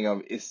understanding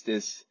of is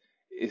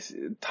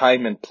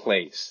time and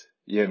place,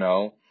 you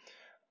know,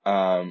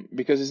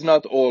 because it's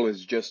not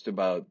always just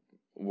about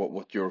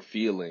what you're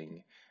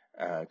feeling,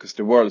 because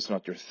the world is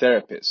not your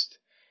therapist.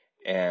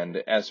 And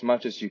as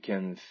much as you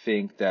can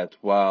think that,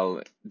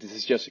 well, this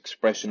is just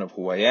expression of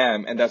who I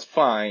am, and that's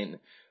fine.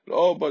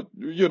 Oh, but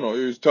you know,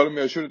 you're telling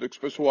me I shouldn't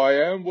express who I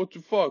am? What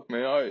the fuck,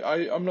 man?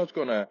 I'm not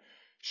gonna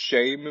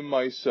shame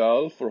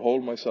myself or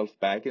hold myself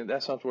back, and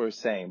that's not what we're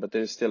saying. But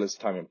there still is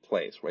time and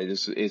place, right?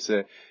 It's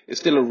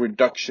still a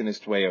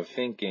reductionist way of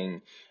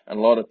thinking, and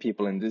a lot of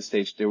people in this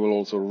stage, they will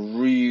also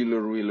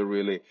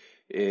really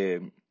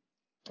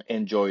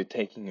enjoy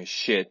taking a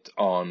shit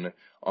on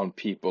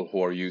people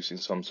who are using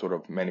some sort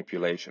of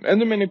manipulation. And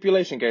the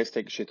manipulation guys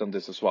take a shit on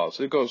this as well.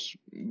 So it goes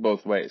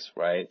both ways,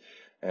 right?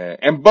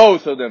 And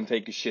both of them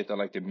take a shit on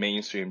like the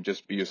mainstream,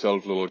 just be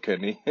yourself, little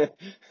Kenny,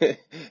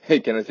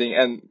 kind of thing.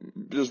 And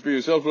just be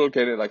yourself, little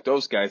Kenny, like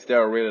those guys,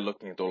 they're really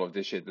looking at all of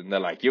this shit and they're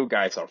like, you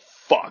guys are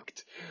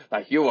fucked.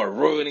 Like you are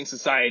ruining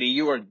society.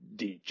 You are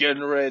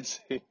degenerates.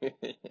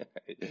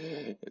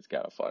 It's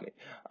kind of funny.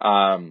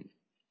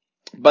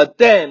 But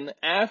then,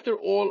 after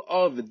all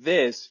of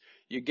this,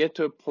 you get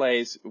to a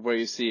place where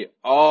you see,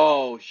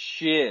 oh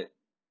shit,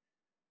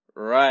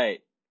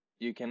 right.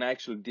 You can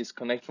actually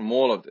disconnect from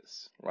all of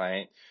this,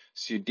 right?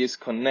 So you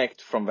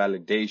disconnect from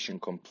validation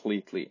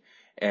completely.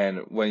 And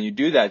when you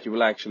do that, you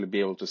will actually be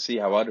able to see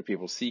how other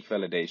people seek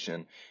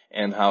validation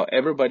and how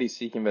everybody's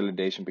seeking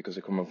validation because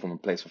they're coming from a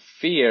place of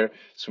fear.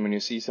 So when you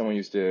see someone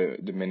use the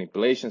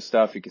manipulation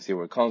stuff, you can see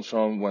where it comes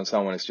from. When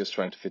someone is just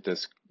trying to fit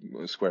this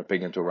square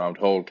peg into a round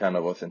hole kind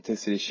of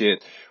authenticity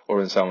shit, or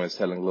when someone is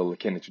telling little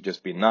Kenny to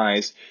just be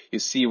nice, you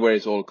see where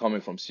it's all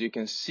coming from. So you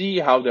can see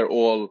how they're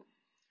all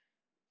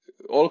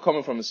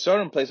coming from a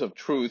certain place of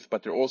truth,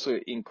 but they're also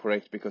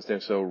incorrect because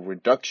they're so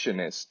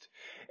reductionist.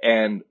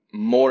 And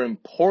more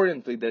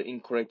importantly, they're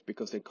incorrect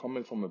because they're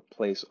coming from a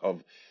place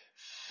of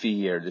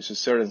fear. There's a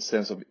certain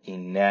sense of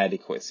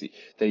inadequacy.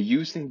 They're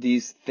using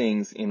these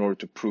things in order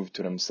to prove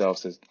to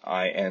themselves that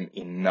I am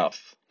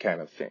enough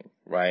kind of thing,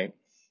 right?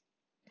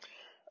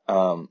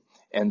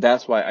 And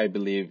that's why I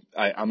believe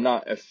I'm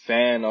not a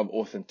fan of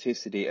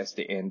authenticity as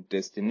the end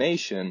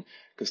destination,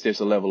 because there's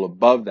a level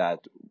above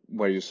that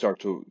where you start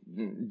to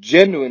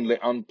genuinely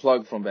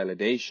unplug from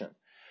validation.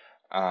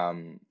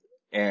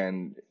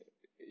 And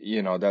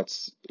you know,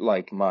 that's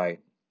like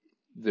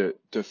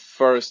the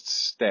first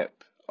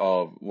step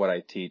of what I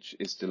teach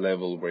is the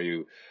level where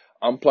you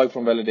unplug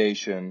from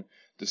validation,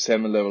 the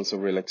 7 levels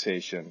of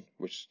relaxation,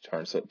 which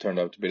turned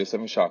out to be the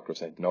 7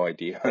 chakras. I had no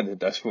idea.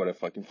 That's what I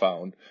fucking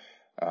found.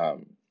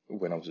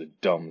 When I was a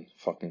dumb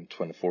fucking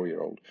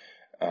 24-year-old.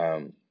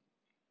 And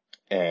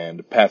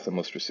the path of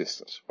most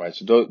resistance, right?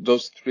 So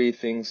those 3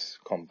 things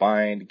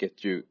combined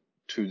get you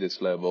to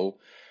this level.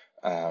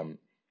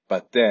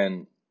 But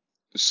then,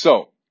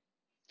 so,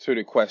 to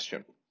the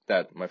question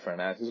that my friend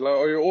asked is like,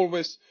 are you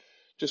always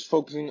just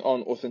focusing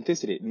on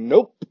authenticity?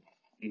 Nope,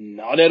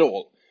 not at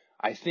all.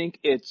 I think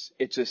it's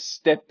a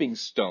stepping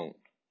stone,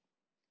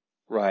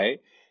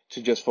 right?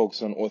 To just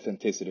focus on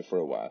authenticity for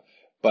a while.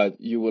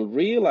 But you will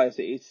realize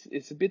that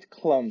it's a bit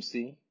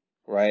clumsy,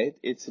 right?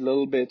 It's a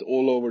little bit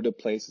all over the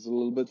place. It's a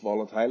little bit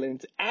volatile, and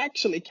it's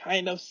actually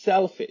kind of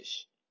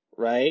selfish,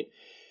 right?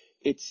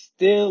 It's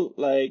still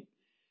like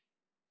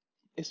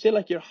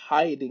you're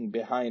hiding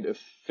behind a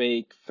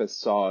fake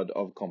facade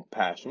of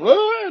compassion.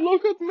 Hey,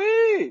 look at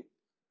me!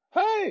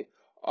 Hey,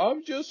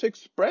 I'm just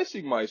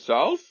expressing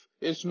myself.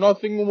 There's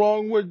nothing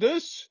wrong with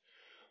this,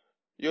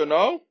 you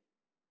know?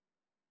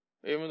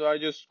 Even though I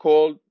just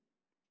called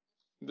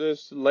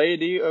this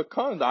lady a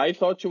cunt. I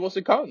thought she was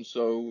a cunt.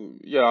 So,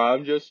 yeah,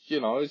 I'm just,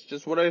 it's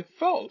just what I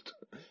felt.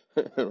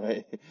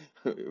 Right?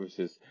 It was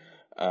just,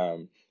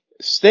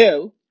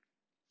 still,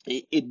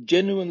 it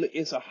genuinely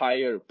is a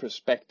higher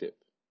perspective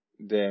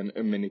than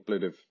a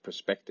manipulative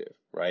perspective,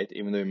 right?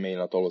 Even though it may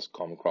not always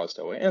come across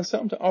that way. And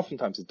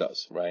oftentimes it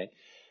does, right?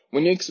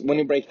 When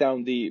you break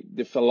down the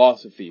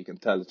philosophy, you can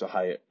tell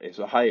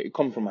it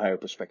comes from a higher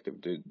perspective,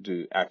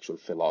 the actual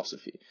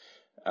philosophy.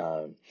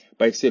 But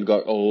it's still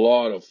got a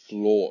lot of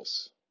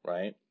flaws,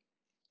 right?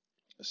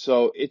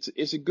 So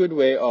it's a good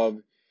way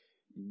of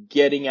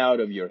getting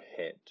out of your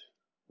head,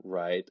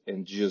 right?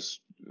 And just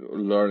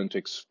learn to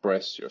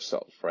express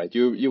yourself, right?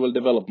 You will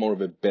develop more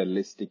of a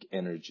ballistic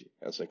energy,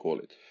 as I call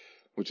it,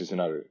 which is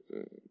another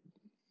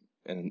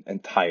an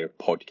entire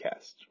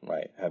podcast,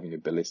 right? Having a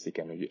ballistic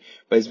energy.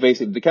 But it's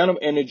basically the kind of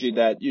energy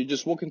that you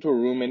just walk into a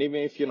room, and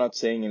even if you're not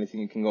saying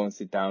anything, you can go and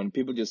sit down.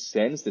 People just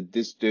sense that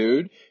this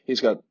dude, he's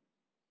got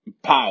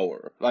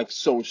power, like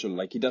social,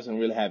 like he doesn't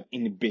really have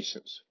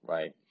inhibitions,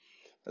 right?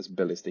 That's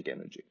ballistic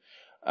energy.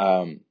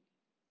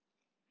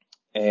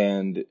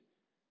 And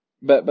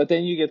but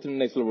then you get to the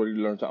next level where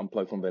you learn to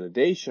unplug from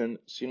validation,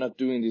 so you're not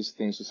doing these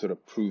things to sort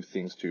of prove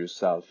things to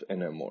yourself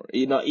anymore.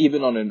 You're not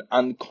even on an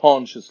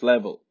unconscious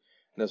level.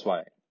 That's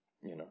why,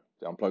 the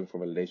unplugging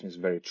from validation is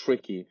very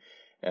tricky.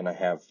 and I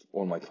have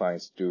all my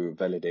clients do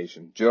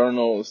validation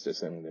journals. They're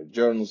sending their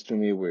journals to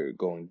me. We're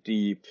going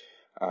deep.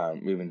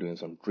 We've been doing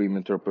some dream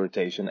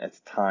interpretation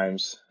at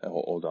times,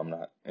 although I'm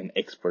not an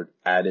expert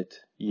at it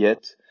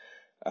yet.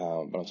 But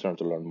I'm starting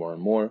to learn more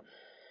and more.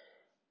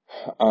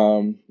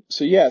 So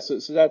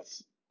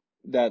that's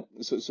that.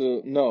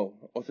 So no,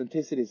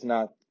 authenticity is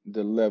not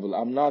the level.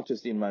 I'm not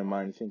just in my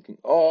mind thinking,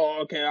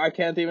 oh, okay, I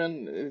can't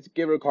even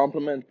give her a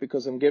compliment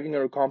because I'm giving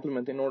her a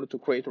compliment in order to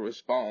create a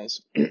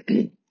response.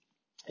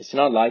 It's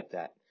not like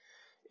that.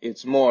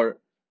 It's more,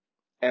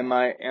 am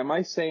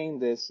I saying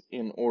this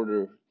in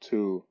order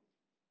to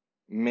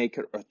make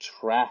her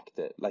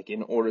attracted, like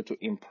in order to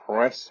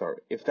impress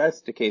her? If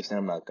that's the case, then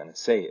I'm not gonna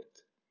say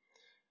it,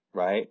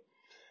 right?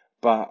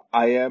 But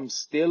I am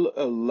still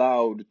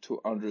allowed to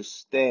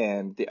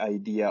understand the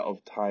idea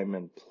of time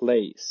and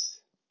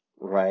place,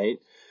 right?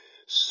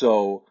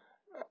 So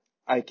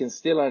I can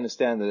still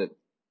understand that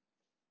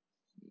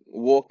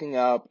walking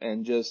up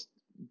and just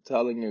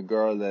telling a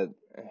girl that,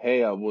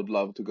 hey, I would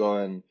love to go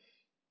and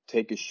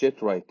take a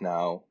shit right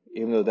now,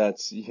 even though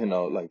that's,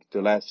 like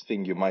the last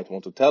thing you might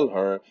want to tell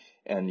her,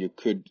 and you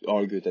could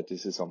argue that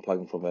this is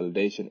unplugging from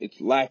validation,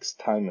 it lacks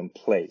time and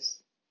place,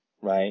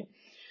 right?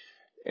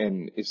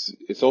 And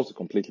it's also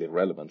completely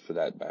irrelevant for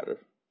that matter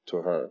to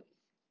her.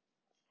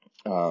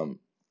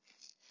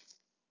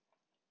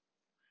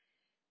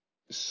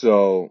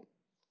 So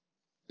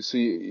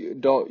you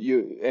don't,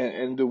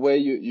 and the way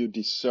you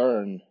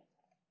discern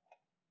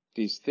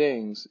these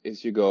things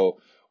is you go,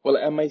 well,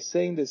 am I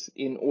saying this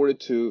in order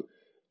to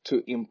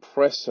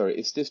impress her?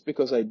 Is this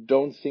because I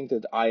don't think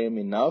that I am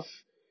enough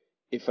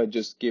if I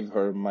just give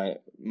her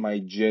my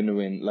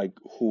genuine, like,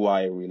 who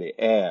I really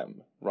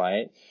am,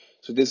 right?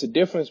 So there's a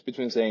difference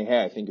between saying,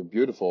 hey, I think you're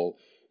beautiful,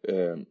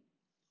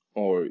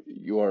 or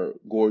you're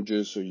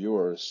gorgeous, or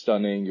you're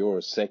stunning,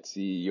 you're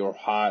sexy, you're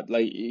hot,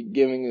 like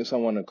giving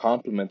someone a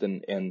compliment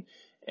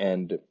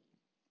and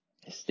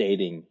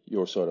stating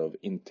your sort of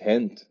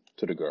intent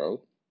to the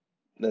girl.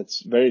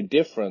 That's very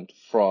different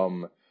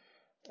from,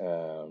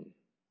 um,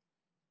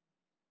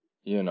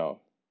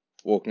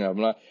 walking up and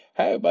like,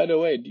 hey, by the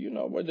way, do you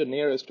know where the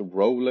nearest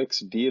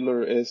Rolex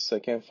dealer is? I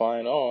can't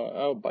find.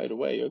 Oh, by the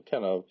way, you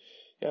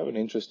have an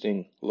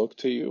interesting look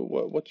to you.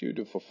 What do you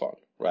do for fun,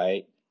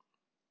 right?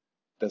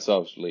 That's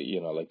obviously,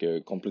 like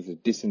a completely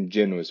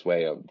disingenuous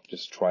way of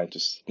just trying to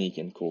sneak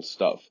in cool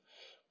stuff.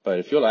 But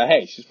if you're like,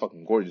 hey, she's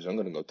fucking gorgeous, I'm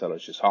gonna go tell her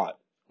she's hot,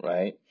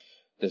 right?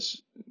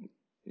 This,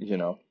 you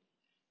know,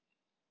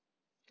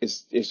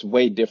 it's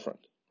way different,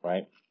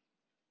 right?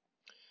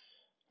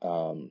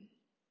 Um,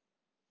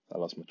 I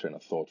lost my train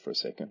of thought for a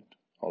second.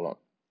 Hold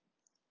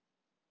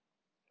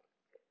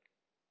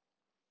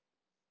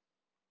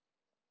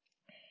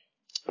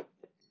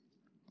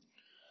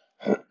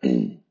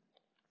on.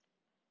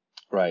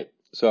 Right.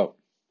 So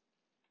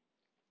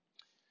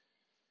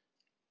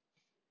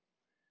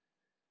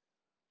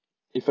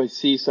if I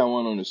see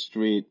someone on the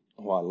street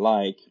who I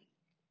like,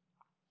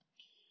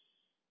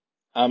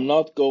 I'm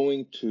not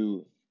going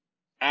to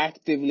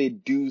actively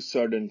do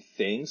certain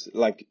things,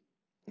 like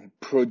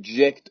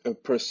project a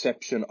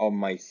perception of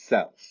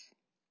myself.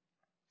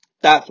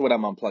 That's what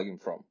I'm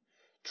unplugging from.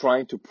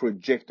 Trying to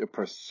project a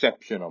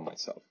perception of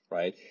myself,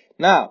 right?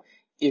 Now,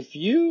 if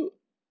you,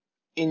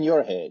 in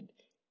your head,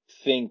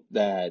 think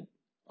that,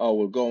 oh,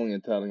 we're going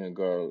and telling a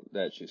girl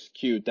that she's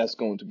cute, that's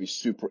going to be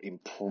super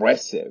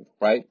impressive,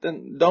 right?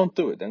 Then don't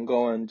do it. Then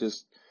go and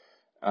just,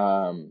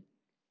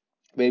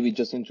 maybe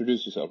just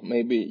introduce yourself.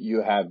 Maybe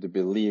you have the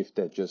belief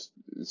that just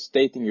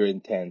stating your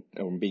intent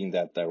or being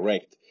that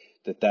direct,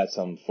 that's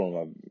some form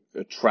of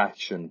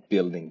attraction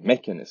building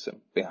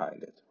mechanism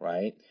behind it,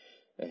 right?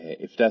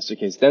 If that's the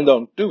case, then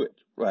don't do it,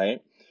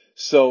 right?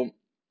 So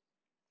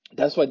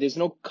that's why there's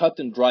no cut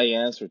and dry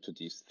answer to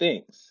these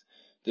things.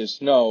 There's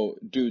no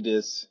do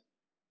this,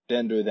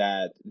 then do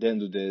that, then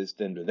do this,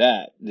 then do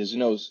that. There's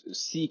no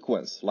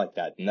sequence like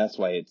that, and that's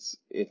why it's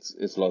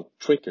a lot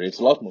trickier. It's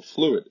a lot more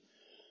fluid.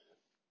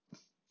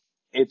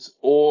 It's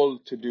all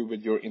to do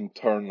with your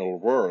internal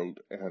world,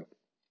 and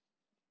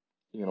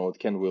what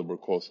Ken Wilber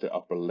calls the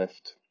upper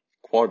left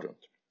quadrant.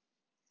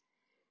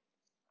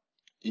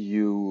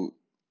 You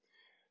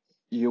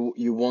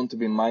you want to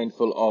be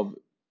mindful of,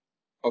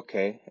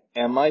 okay,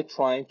 am I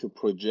trying to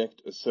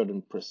project a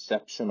certain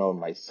perception of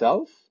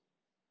myself,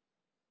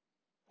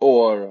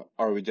 or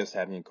are we just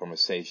having a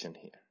conversation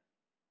here,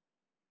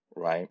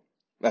 right?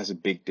 That's a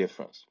big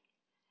difference.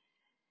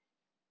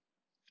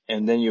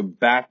 And then you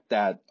back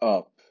that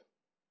up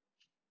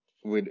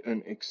with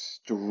an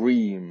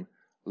extreme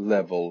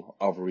level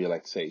of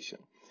relaxation,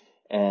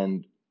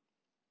 and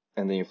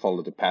then you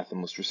follow the path of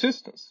most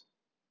resistance.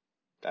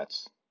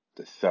 That's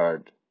the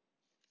third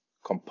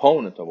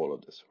component of all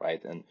of this,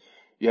 right? And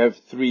you have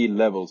three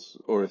levels,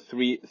 or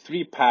three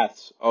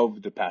paths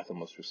of the path of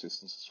most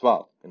resistance as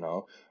well.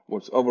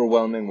 What's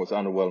overwhelming, what's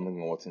underwhelming,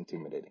 and what's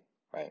intimidating,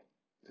 right?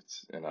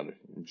 It's another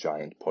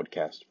giant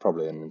podcast,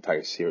 probably an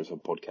entire series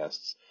of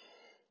podcasts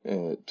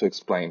to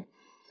explain.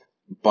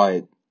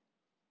 But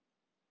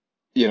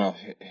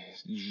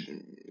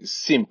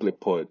simply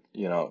put,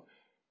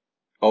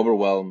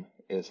 Overwhelm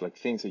is like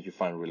things that you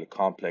find really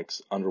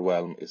complex.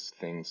 Underwhelm is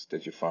things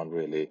that you find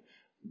really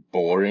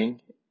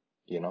boring,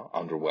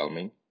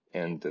 underwhelming,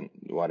 and then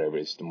whatever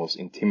is the most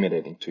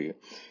intimidating to you.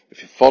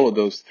 If you follow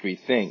those three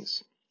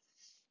things,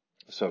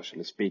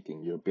 socially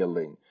speaking, you're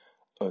building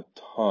a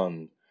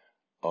ton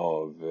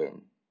of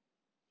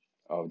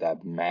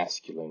that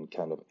masculine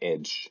kind of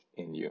edge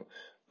in you.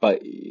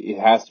 But it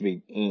has to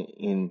be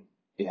in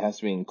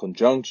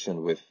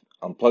conjunction with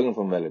unplugging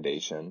from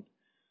validation,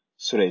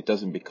 so that it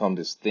doesn't become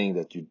this thing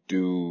that you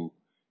do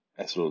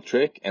as a little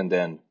trick and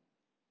then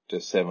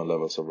just 7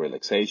 levels of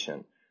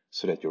relaxation,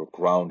 so that you're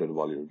grounded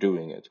while you're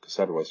doing it, because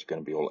otherwise you're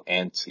going to be all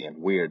antsy and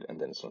weird, and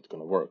then it's not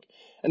going to work.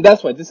 And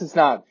that's why this is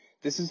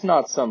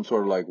not some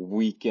sort of like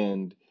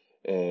weekend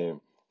uh,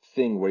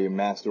 thing where you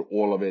master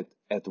all of it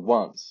at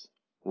once,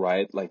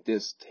 right? Like,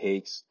 this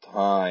takes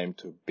time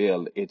to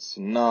build. It's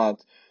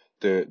not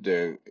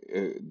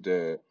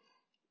the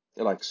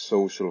like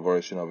social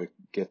version of a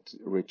get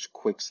rich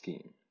quick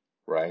scheme,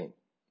 right?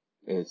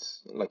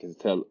 It's like I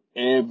tell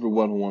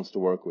everyone who wants to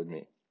work with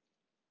me,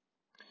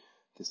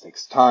 this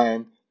takes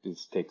time,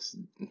 this takes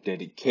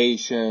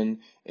dedication,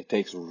 it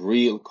takes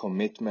real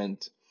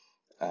commitment,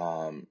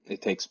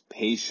 it takes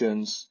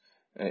patience,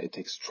 it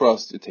takes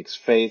trust, it takes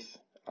faith.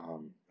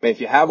 But if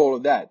you have all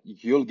of that,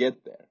 you'll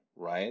get there,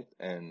 right?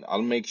 And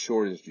I'll make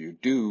sure that you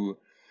do,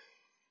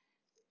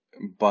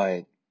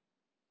 but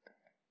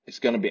it's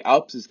going to be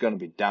ups, it's going to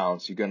be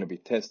downs, you're going to be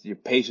tested, your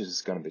patience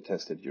is going to be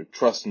tested, your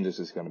trust in this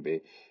is going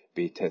to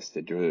be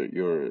tested,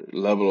 your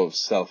level of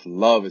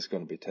self-love is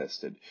going to be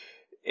tested.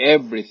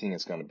 Everything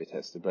is going to be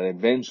tested, but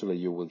eventually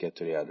you will get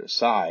to the other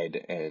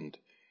side and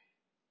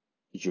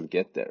you'll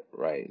get there,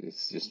 right?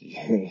 It's just,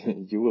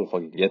 you will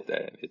fucking get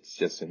there. It's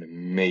just an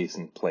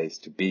amazing place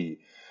to be,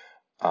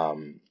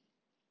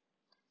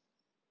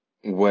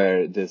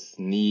 where this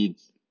need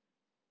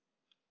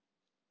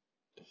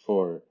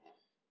for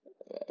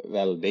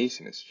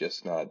validation is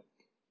just not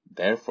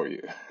there for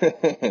you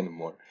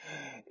anymore.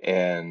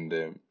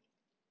 And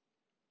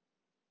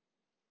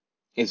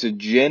it's a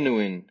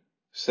genuine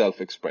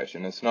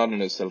self-expression. It's not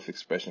a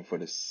self-expression for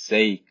the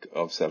sake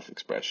of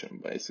self-expression,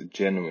 but it's a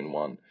genuine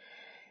one.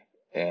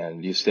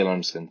 And you still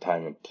understand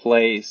time and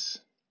place.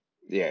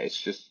 Yeah, it's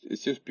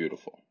just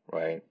beautiful,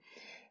 right?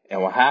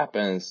 And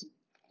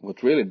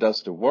what really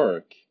does the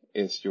work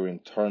is your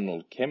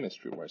internal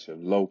chemistry, where it's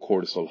low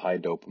cortisol, high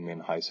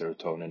dopamine, high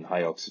serotonin,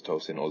 high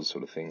oxytocin, all these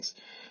sort of things,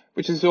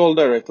 which is all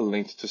directly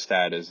linked to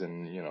status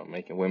and,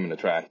 making women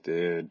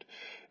attracted,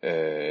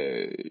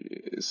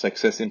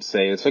 success in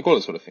sales, like all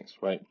those sort of things,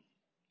 right?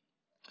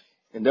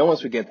 And then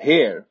once we get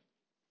here,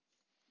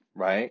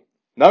 right?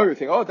 Now you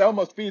think, oh, that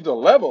must be the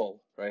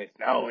level, right?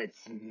 No,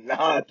 it's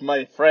not,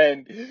 my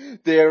friend.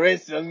 There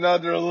is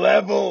another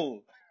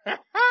level.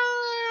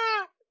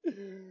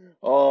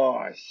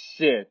 Oh,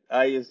 shit.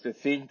 I used to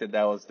think that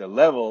was the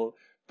level,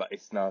 but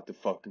it's not the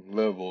fucking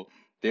level.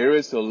 There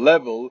is a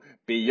level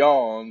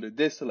beyond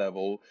this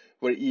level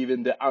where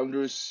even the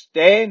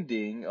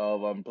understanding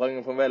of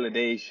unplugging from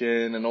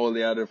validation and all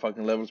the other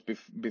fucking levels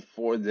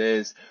before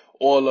this,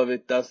 all of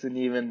it doesn't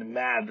even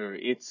matter.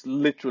 It's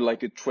literally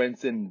like a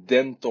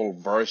transcendental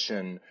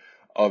version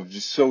of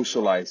just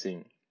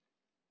socializing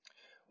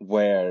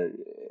where,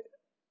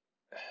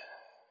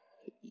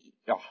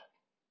 oh,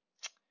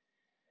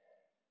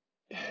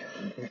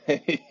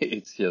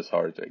 it's just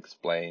hard to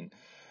explain.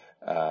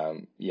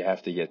 You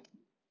have to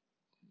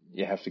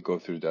go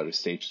through the other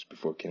stages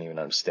before you can even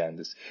understand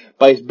this.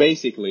 But it's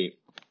basically,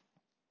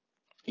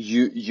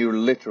 you're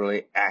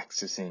literally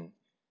accessing.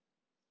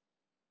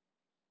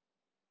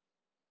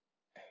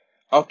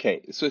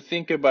 Okay, so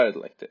think about it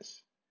like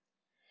this.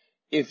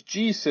 If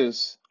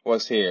Jesus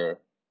was here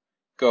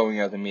going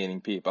out and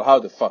meeting people, how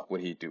the fuck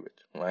would he do it,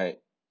 right?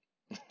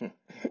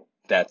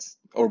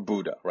 Or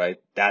Buddha,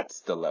 right? That's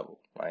the level,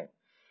 right?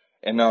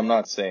 And I'm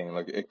not saying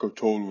like Eckhart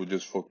Tolle would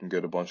just fucking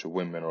get a bunch of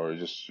women, or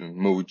just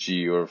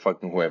Muji or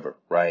fucking whoever,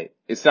 right?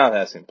 It's not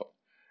that simple.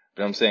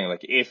 But I'm saying,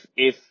 like, if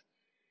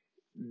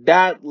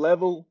that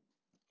level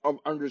of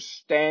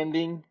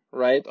understanding,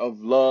 right,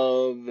 of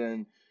love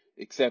and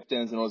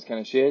acceptance and all this kind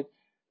of shit,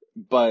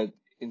 but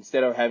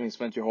instead of having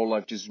spent your whole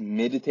life just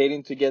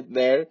meditating to get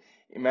there,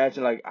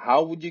 imagine, like,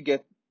 how would you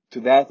get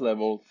to that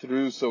level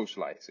through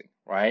socializing,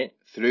 right?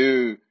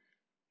 Through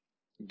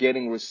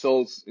getting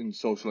results in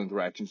social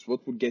interactions.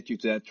 What would get you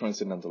to that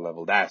transcendental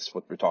level? That's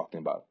what we're talking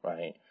about,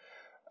 right?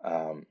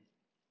 Um,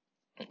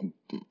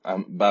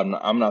 I'm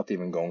not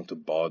even going to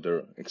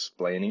bother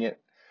explaining it,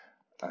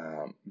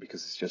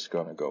 because it's just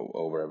gonna go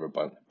over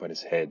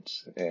everybody's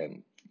heads,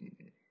 and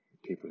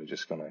people are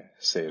just gonna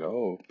say,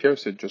 "Oh, Pierre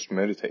said just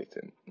meditate,"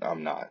 and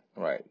I'm not,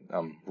 right?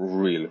 I'm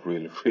really,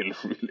 really, really,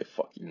 really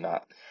fucking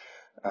not.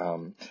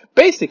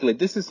 Basically,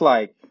 this is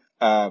like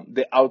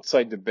the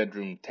outside the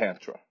bedroom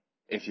tantra,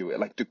 if you will,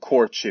 like the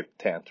courtship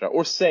tantra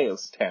or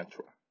sales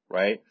tantra,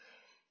 right?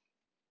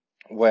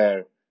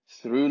 Where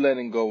through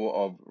letting go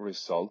of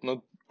result,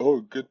 not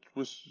get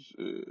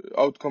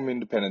outcome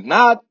independent,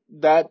 not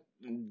that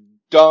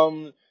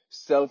dumb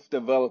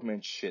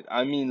self-development shit.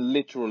 I mean,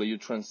 literally, you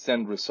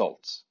transcend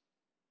results,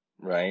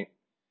 right?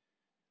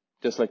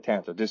 Just like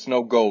Tantra. There's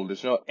no goal.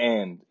 There's no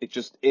end. It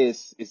just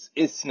is. It's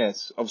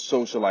isness of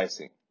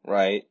socializing,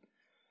 right?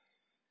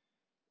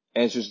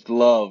 And it's just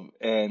love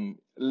and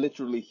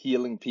literally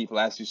healing people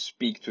as you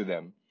speak to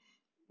them.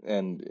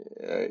 And,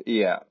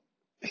 yeah.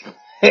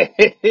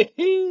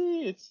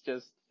 It's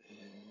just,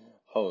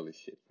 holy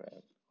shit,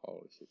 man.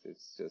 Holy shit.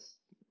 It's just,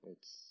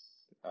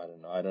 I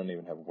don't know. I don't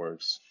even have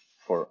words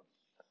for,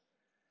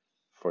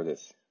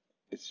 this.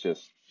 It's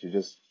just, you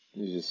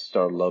just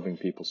start loving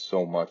people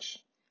so much.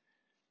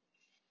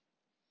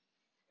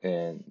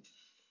 And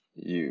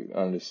you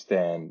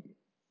understand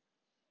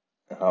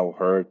how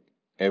hurt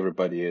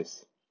everybody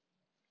is,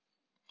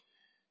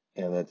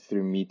 and that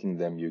through meeting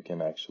them you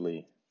can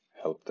actually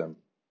help them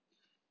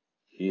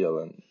heal,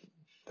 and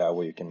that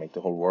way you can make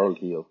the whole world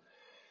heal.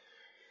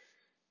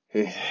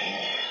 Yeah,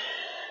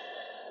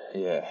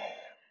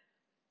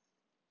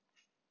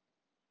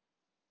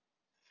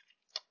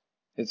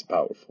 it's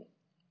powerful.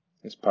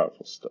 It's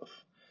powerful stuff.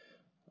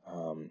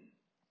 um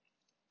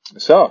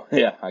so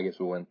yeah, I guess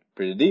we went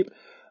pretty deep.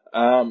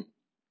 um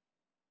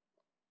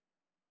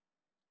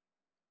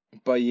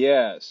But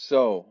yeah,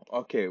 so,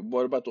 okay,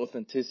 what about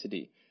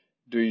authenticity?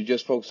 Do you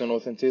just focus on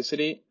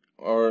authenticity?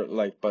 Or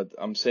like, but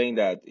I'm saying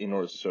that in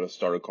order to sort of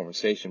start a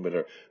conversation with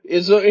her.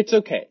 It's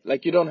okay.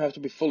 Like, you don't have to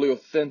be fully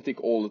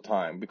authentic all the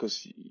time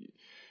because,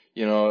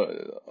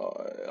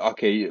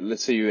 okay,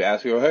 let's say you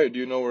ask her, hey, do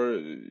you know where,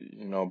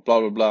 blah,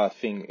 blah, blah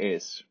thing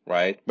is,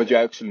 right? But you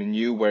actually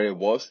knew where it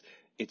was.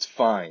 It's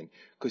fine.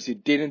 Because you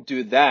didn't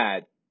do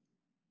that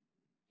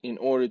in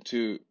order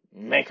to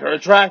make her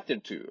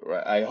attracted to,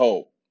 right? I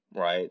hope,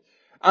 right?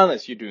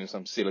 Unless you're doing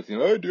some silly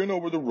thing, oh, do you know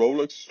where the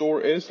Rolex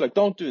store is? Like,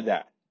 don't do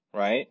that,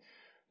 right?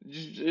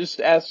 Just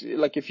ask,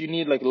 like, if you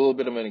need like a little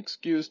bit of an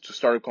excuse to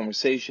start a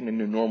conversation in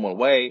a normal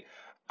way,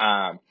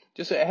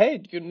 just say, hey,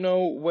 do you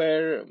know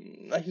where,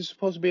 like, you're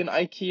supposed to be an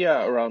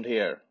IKEA around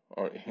here?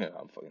 Or,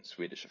 I'm fucking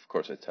Swedish, of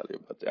course I tell you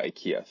about the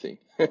IKEA thing.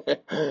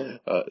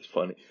 It's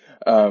funny.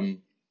 Do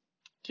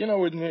you know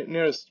where the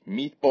nearest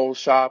meatball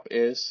shop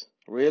is?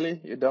 Really?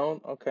 You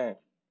don't? Okay.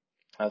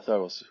 I thought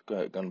it was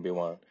gonna be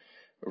one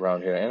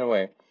around here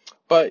anyway.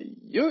 But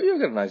you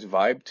got a nice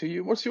vibe to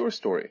you. What's your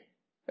story?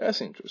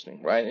 That's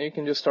interesting, right? And you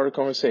can just start a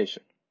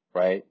conversation,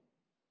 right?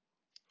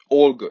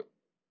 All good.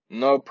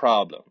 No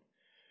problem.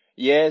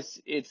 Yes,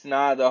 it's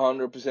not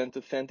 100%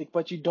 authentic,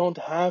 but you don't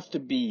have to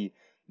be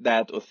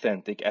that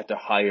authentic at the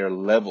higher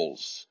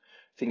levels.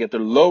 I think at the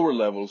lower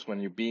levels,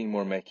 when you're being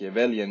more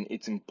Machiavellian,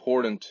 it's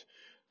important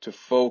to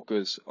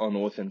focus on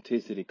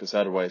authenticity, because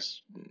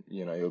otherwise,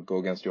 you'll go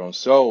against your own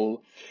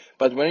soul.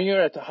 But when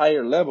you're at the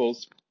higher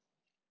levels,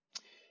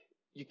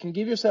 you can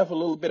give yourself a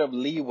little bit of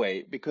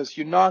leeway, because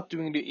you're not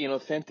doing the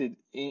inauthentic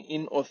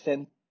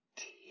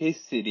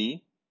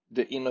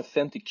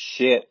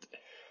shit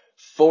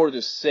for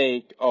the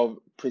sake of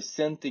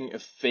presenting a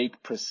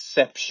fake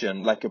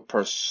perception, like a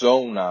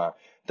persona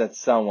that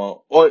someone,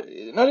 or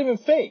not even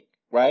fake,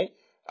 right?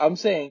 I'm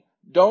saying,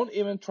 don't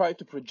even try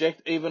to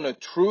project even a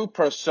true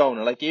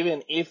persona, like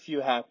even if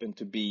you happen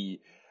to be,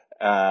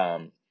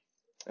 um,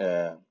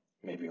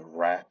 maybe a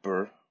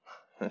rapper.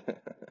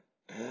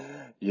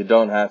 You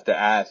don't have to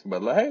ask,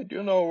 but like, hey, do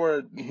you know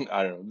where,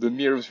 I don't know, the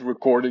nearest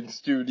recording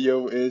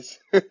studio is?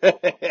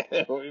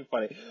 It would be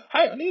funny.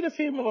 Hi, I need a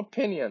female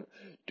opinion.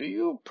 Do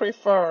you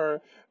prefer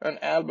an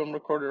album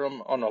recorded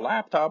on a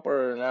laptop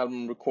or an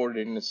album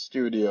recorded in a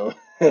studio?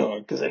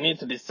 Because I need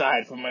to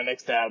decide for my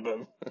next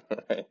album.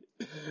 Right?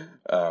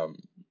 Um,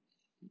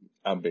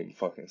 I'm being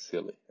fucking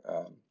silly.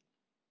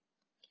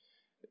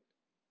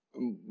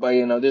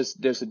 But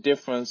there's a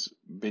difference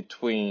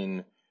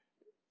between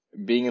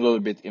being a little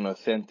bit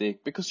inauthentic,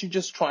 because you're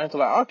just trying to,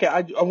 like, okay,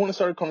 I want to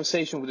start a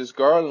conversation with this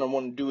girl and I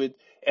want to do it,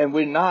 and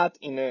we're not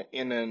in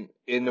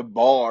a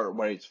bar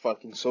where it's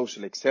fucking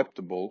socially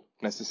acceptable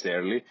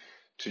necessarily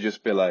to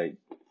just be like,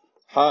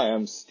 hi,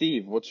 I'm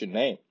Steve, what's your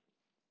name,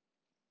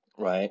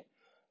 right?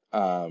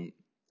 um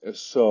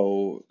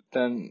so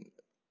then,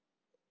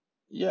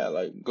 yeah,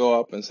 like, go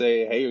up and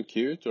say, hey, you're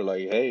cute, or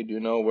like, hey, do you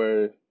know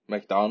where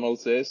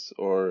McDonald's is?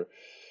 Or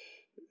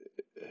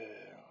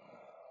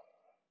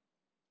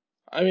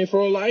I mean, for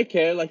all I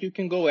care, like, you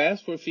can go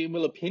ask for a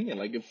female opinion,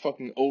 like a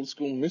fucking old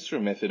school mystery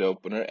method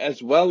opener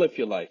as well, if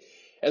you like.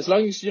 As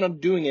long as you're not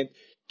doing it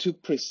to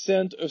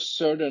present a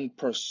certain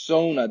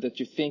persona that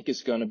you think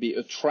is gonna be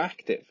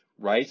attractive,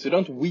 right? So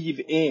don't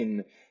weave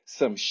in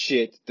some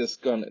shit that's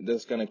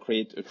gonna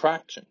create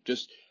attraction.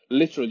 Just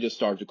literally just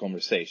start a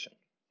conversation,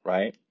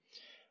 right?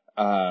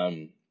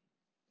 Um,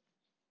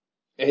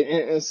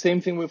 and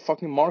same thing with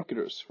fucking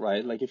marketers,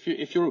 right? Like,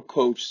 if you're a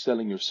coach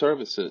selling your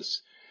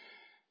services,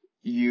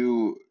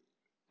 you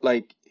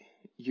like,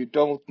 you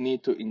don't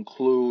need to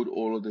include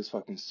all of this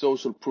fucking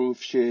social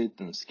proof shit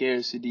and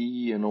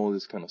scarcity and all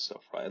this kind of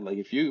stuff, right? Like,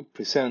 if you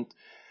present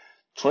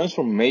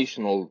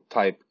transformational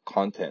type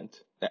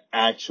content that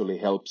actually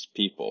helps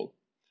people,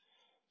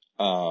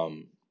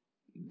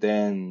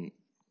 then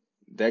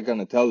they're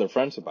gonna tell their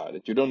friends about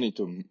it. You don't need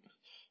to,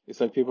 It's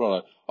like people are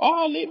like,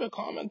 oh, leave a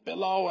comment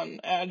below and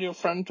add your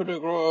friend to the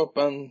group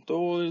and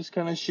all this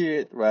kind of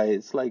shit, right?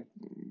 It's like,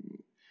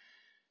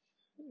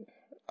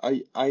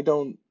 I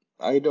don't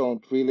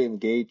really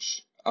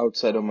engage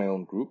outside of my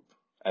own group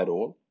at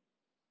all.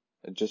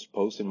 I just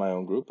post in my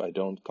own group. I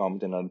don't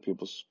comment in other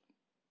people's.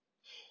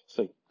 It's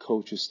like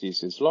coaches these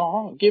days.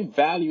 Oh, give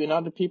value in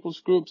other people's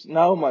groups.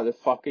 No,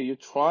 motherfucker, you're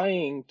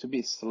trying to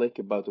be slick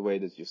about the way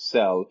that you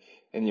sell,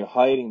 and you're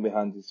hiding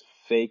behind this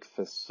fake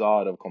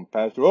facade of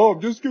compassion. Oh,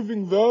 I'm just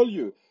giving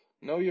value.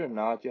 No, you're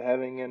not. You're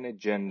having an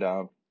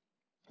agenda.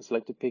 It's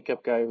like the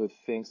pickup guy who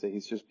thinks that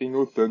he's just being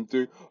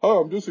authentic.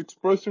 Oh, I'm just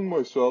expressing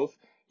myself.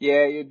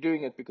 Yeah, you're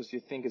doing it because you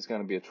think it's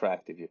going to be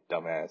attractive, you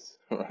dumbass,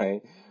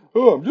 right?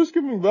 Oh, I'm just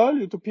giving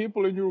value to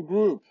people in your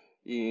group.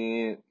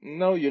 Yeah,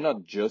 no, you're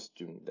not just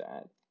doing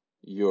that.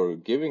 You're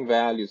giving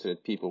value so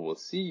that people will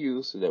see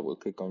you, so that will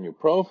click on your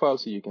profile,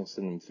 so you can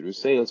send them through a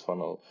sales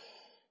funnel.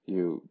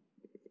 You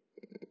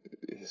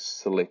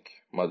slick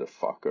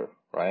motherfucker,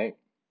 right?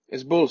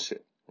 It's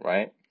bullshit,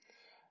 right?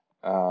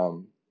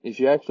 If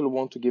you actually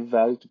want to give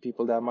value to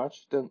people that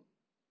much, then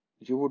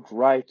you would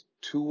write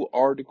 2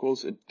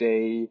 articles a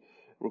day,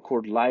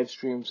 record live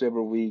streams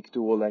every week,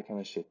 do all that kind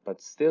of shit.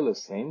 But still, the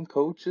same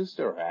coaches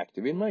that are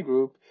active in my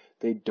group,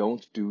 they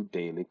don't do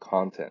daily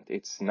content.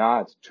 It's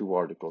not 2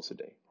 articles a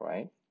day,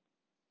 right?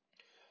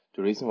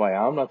 The reason why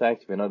I'm not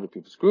active in other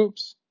people's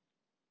groups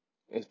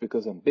is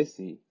because I'm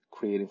busy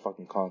creating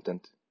fucking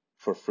content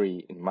for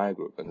free in my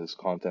group. And this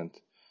content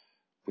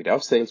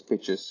without sales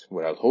pitches,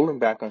 without holding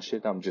back on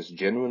shit, I'm just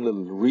genuinely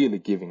really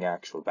giving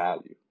actual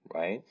value,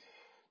 right?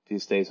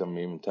 These days, I'm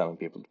even telling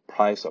people the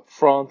price up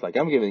front. Like,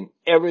 I'm giving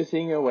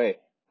everything away,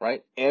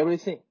 right?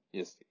 Everything.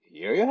 Just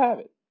here you have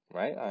it,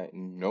 right?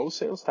 No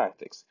sales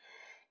tactics.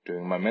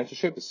 Doing my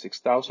mentorship is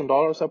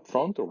 $6,000 up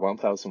front or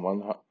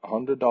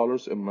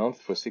 $1,100 a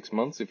month for 6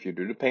 months if you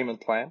do the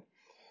payment plan.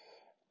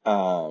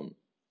 So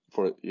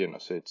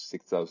it's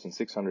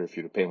 6,600 if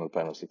you do the payment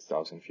plan or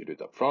 6,000 if you do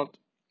it up front.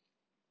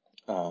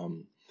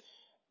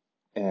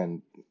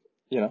 And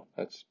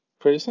that's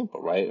pretty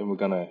simple, right? And we're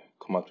gonna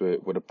come up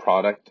with a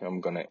product.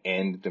 I'm gonna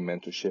end the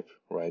mentorship,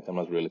 right? I'm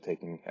not really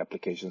taking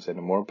applications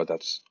anymore, but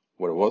that's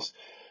what it was.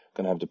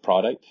 Gonna have the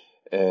product.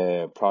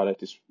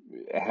 Product is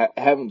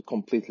haven't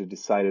completely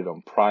decided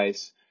on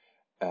price,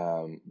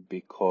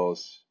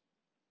 because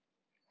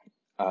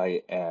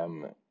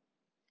I'm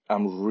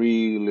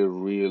really,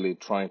 really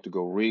trying to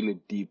go really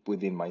deep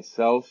within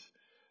myself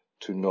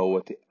to know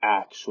what the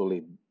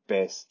actually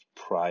best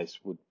price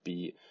would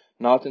be.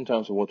 Not in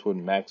terms of what would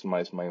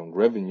maximize my own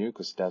revenue,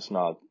 because that's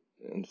not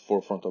in the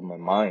forefront of my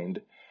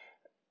mind.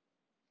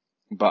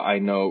 But I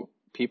know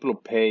people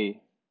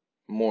pay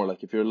more.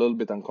 Like, if you're a little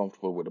bit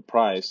uncomfortable with the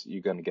price,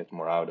 you're going to get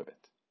more out of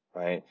it,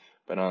 right?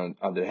 But on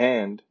the other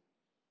hand,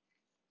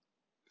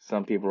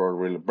 some people are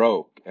really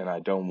broke, and I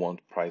don't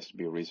want price to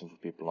be a reason for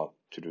people not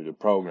to do the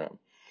program.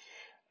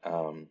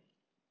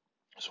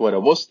 So what I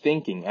was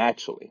thinking,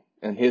 actually,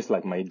 and here's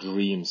like my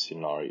dream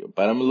scenario,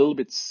 but I'm a little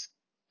bit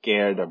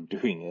scared of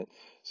doing it,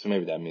 so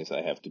maybe that means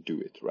I have to do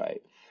it,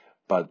 right?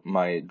 But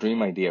my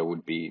dream idea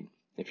would be,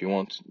 if you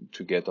want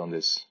to get on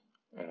this,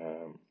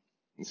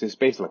 this is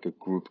basically like a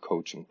group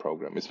coaching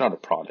program. It's not a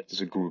product,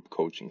 it's a group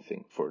coaching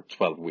thing for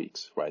 12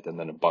 weeks, right? And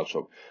then a bunch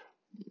of,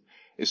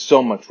 it's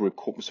so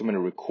many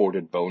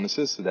recorded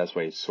bonuses, so that's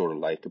why it's sort of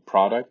like a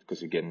product,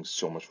 because you're getting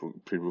so much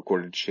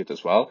pre-recorded shit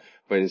as well.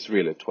 But it's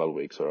really a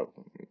 12-week sort of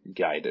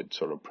guided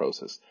sort of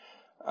process,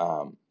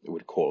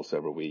 with calls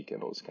every week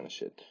and all this kind of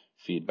shit,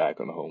 feedback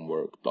on the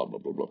homework, blah blah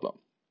blah blah blah.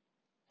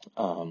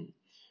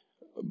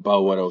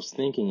 But what I was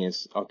thinking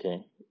is,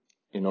 okay,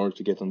 in order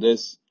to get on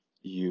this,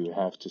 you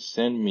have to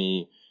send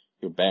me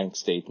your bank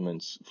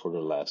statements for the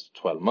last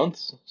 12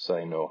 months, so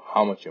I know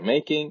how much you're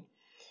making,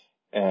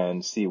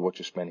 and see what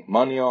you're spending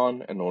money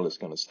on and all this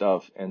kind of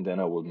stuff. And then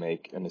I will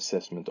make an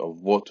assessment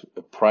of what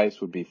a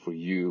price would be for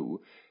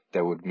you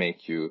that would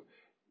make you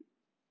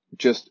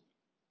just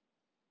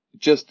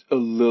a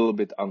little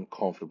bit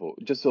uncomfortable,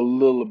 just a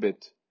little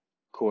bit,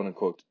 quote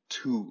unquote,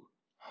 too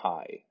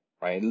high,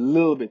 right? A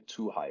little bit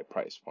too high a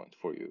price point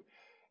for you,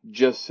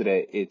 just so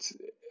that it's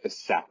a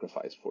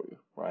sacrifice for you,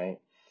 right?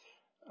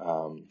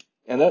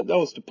 And that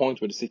was the point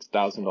with the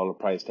 $6,000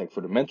 price tag for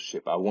the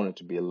mentorship. I wanted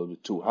to be a little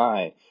bit too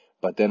high,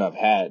 but then I've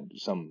had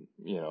some,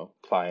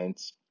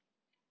 clients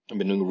have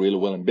been doing really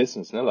well in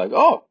business, and they're like,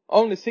 oh,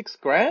 only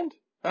 $6,000?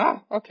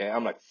 Ah, okay.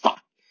 I'm like,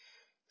 fuck.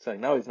 It's like,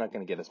 now he's not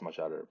going to get as much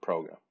out of the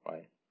program,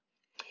 right?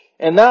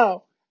 And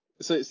now,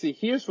 so see,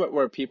 here's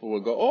where people will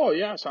go, oh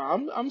yeah, so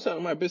I'm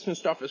selling my business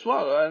stuff as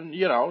well, and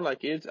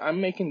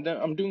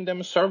I'm doing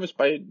them a service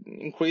by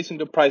increasing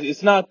the price.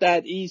 It's not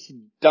that easy,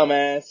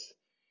 dumbass.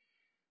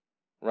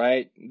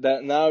 Right?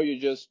 That now you're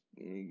just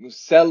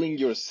selling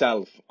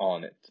yourself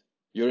on it.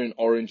 You're in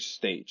orange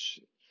stage.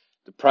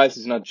 The price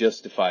is not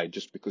justified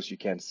just because you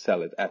can't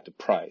sell it at the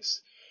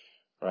price,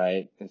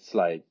 right? It's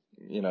like,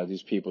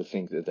 these people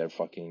think that they're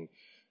fucking,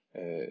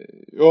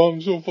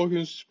 I'm so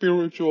fucking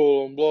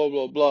spiritual and blah,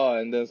 blah, blah.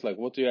 And then it's like,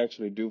 what do you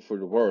actually do for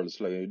the world? It's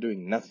like, you're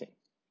doing nothing.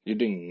 You're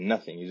doing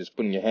nothing. You're just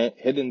putting your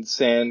head in the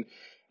sand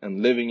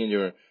and living in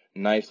your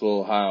nice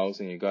little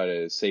house and you got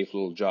a safe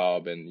little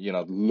job and you're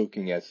not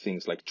looking at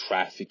things like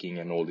trafficking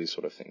and all these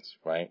sort of things,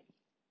 right?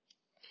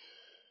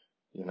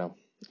 You know,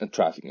 and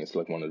trafficking is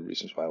like one of the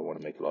reasons why I want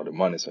to make a lot of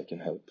money, so I can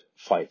help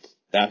fight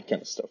that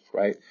kind of stuff,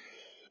 right?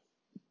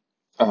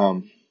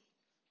 But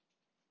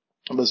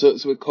so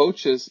with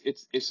coaches,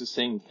 it's the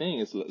same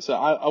thing. So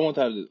I want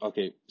to have this,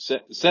 okay,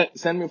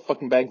 send me a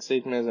fucking bank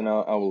statements and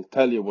I will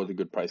tell you what the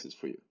good price is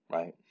for you,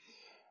 right?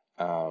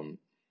 Um,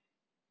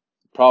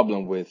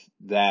 Problem with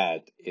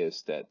that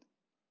is that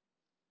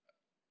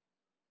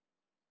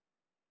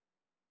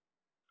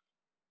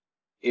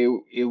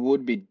it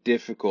would be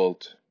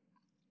difficult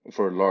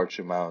for a large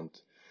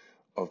amount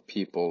of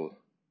people.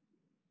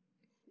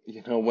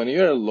 You know, when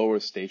you're at a lower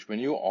stage, when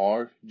you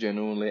are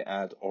genuinely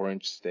at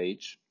orange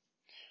stage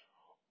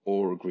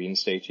or green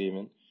stage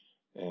even,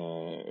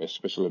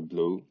 especially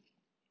blue,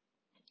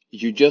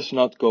 you're just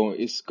not going,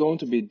 it's going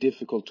to be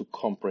difficult to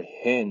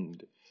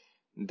comprehend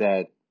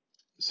that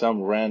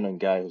some random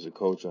guy who's a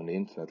coach on the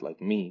internet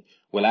like me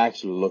will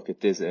actually look at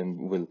this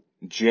and will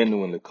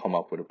genuinely come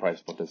up with a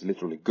price point that's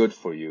literally good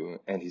for you.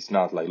 And he's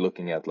not like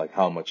looking at like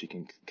how much he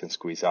can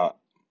squeeze out,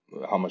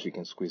 how much he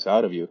can squeeze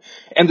out of you.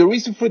 And the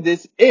reason for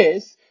this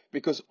is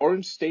because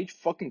orange stage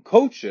fucking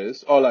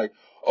coaches are like,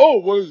 oh,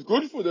 well, it's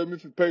good for them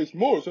if he pays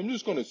more, so I'm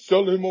just gonna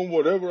sell him on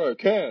whatever I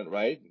can,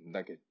 right?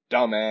 Like a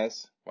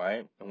dumbass,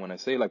 right? And when I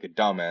say like a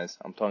dumbass,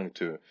 I'm talking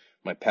to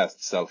my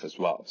past self as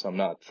well. So I'm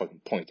not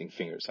fucking pointing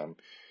fingers.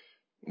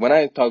 When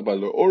I talk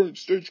about the orange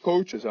stage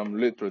coaches, I'm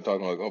literally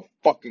talking like, oh,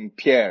 fucking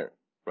Pierre,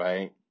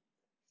 right?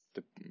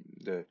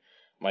 The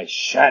my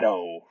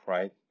shadow,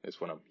 right?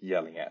 Is what I'm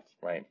yelling at,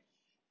 right?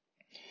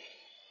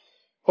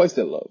 Who I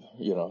still love,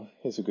 you know,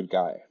 he's a good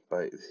guy,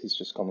 but he's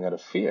just coming out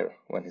of fear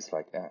when he's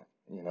like that,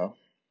 you know?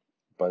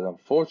 But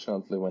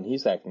unfortunately, when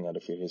he's acting out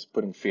of fear, he's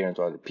putting fear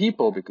into other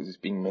people because he's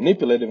being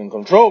manipulative and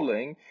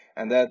controlling,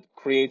 and that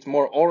creates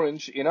more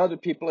orange in other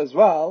people as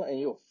well, and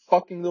you're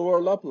fucking the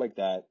world up like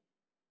that.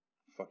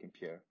 Fucking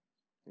Pierre,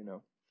 you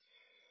know?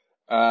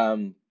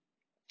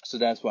 So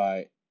that's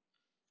why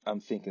I'm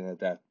thinking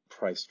that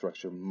price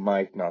structure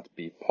might not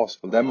be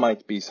possible. That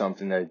might be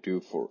something that I do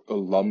for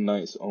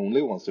alumni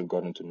only once they've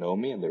gotten to know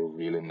me and they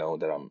really know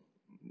that I'm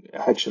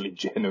actually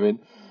genuine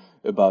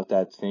about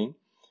that thing.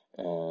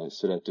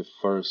 So that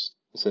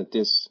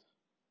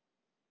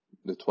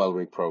the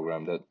 12-week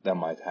program that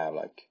might have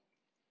like,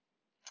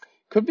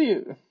 could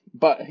be,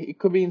 but it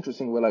could be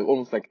interesting with like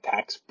almost like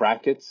tax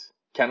brackets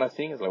kind of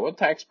thing. It's like, what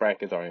tax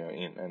bracket are you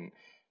in? And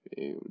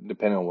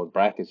depending on what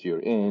brackets you're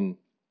in,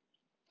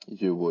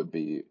 you would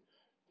be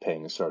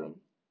paying a certain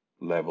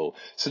level.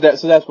 So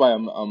that's why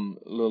I'm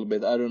a little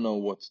bit, I don't know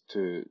what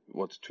to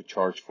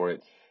charge for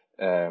it.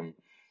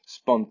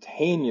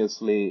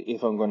 Spontaneously,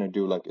 if I'm gonna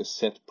do like a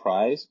set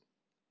price,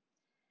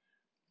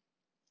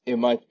 it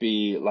might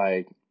be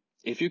like,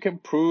 if you can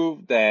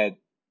prove that,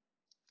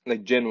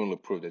 like genuinely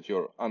prove that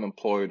you're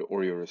unemployed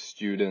or you're a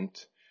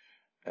student,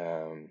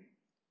 um,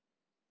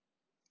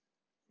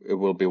 it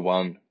will be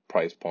one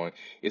price point.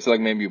 It's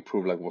like maybe you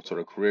prove like what sort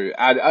of career.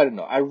 I don't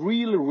know. I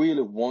really,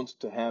 really want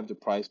to have the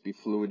price be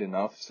fluid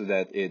enough so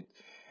that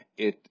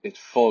it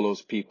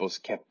follows people's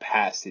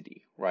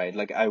capacity, right?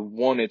 Like I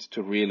want it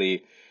to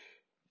really,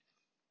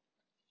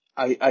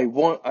 I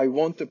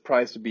want the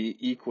price to be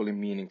equally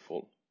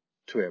meaningful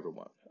to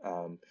everyone.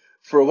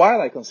 For a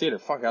while I considered,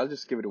 fuck, I'll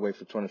just give it away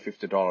for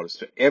 $250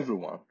 to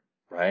everyone,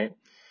 right?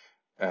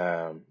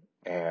 Um,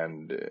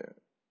 and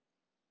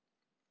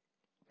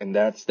and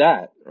that's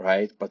that,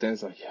 right? But then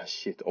it's like, yeah,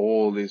 shit,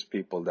 all these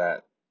people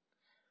that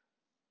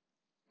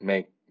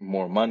make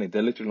more money,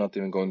 they're literally not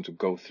even going to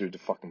go through the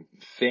fucking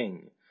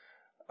thing.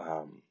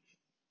 And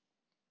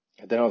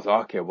then I was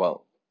like, okay,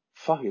 well,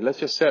 fuck it, let's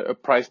just set a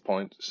price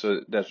point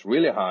so that's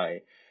really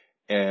high,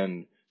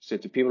 and so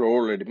the people who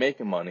are already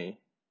making money,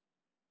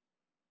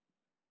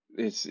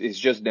 it's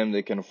just them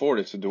that can afford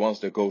it. So the ones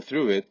that go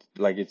through it,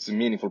 like it's a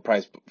meaningful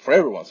price for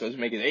everyone. So let's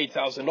make it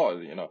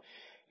 $8,000, you know.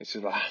 It's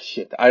just like,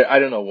 shit, I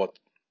don't know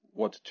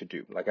what to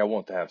do. Like I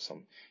want to have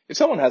some, if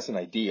someone has an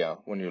idea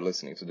when you're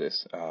listening to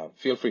this,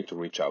 feel free to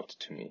reach out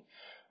to me.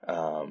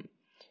 Um,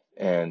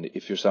 And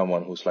if you're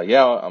someone who's like,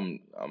 yeah, I'm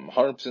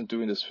 100%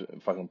 doing this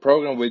fucking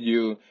program with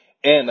you,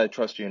 and I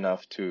trust you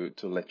enough to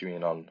let you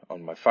in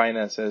on my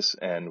finances,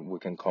 and we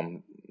can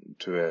come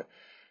to a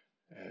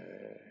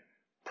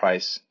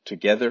price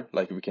together,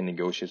 like we can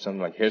negotiate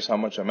something like, here's how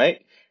much I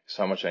make, here's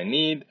how much I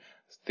need.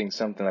 I think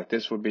something like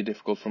this would be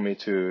difficult for me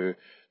to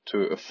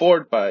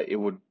afford, but it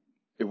would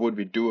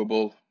be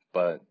doable,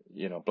 but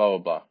you know, blah blah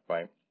blah,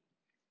 right?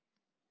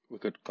 We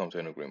could come to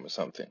an agreement,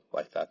 something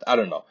like that. I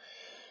don't know.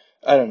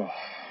 I don't know.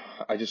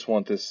 I just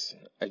want this.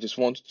 I just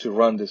want to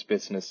run this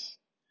business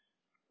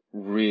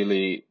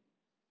really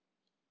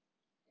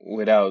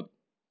without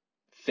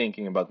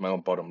thinking about my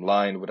own bottom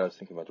line, without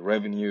thinking about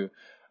revenue.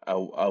 I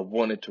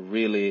wanted to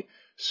really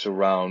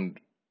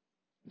surround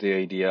the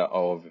idea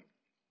of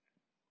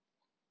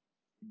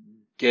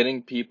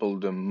getting people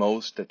the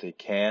most that they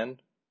can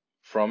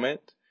from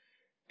it,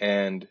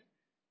 and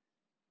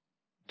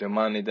the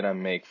money that I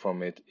make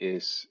from it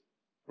is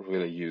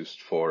really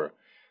used for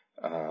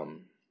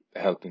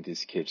helping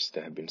these kids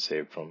that have been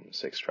saved from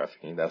sex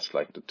trafficking. That's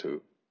like the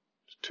two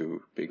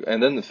big.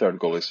 And then the third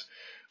goal is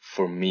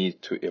for me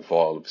to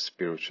evolve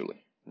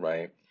spiritually,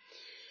 right?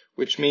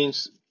 Which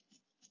means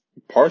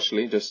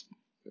partially just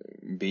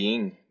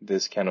being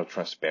this kind of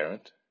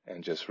transparent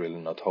and just really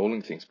not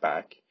holding things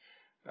back.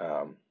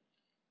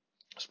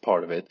 As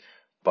part of it,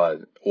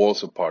 but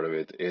also part of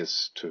it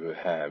is to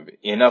have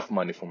enough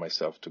money for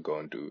myself to go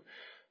and do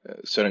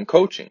certain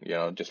coaching,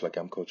 just like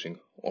I'm coaching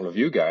all of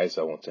you guys.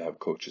 I want to have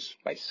coaches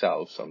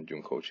myself. So I'm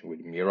doing coaching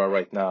with Mira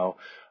right now.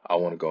 I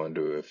want to go and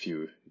do a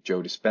few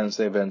Joe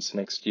Dispenza events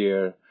next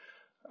year.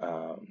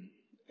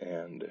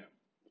 And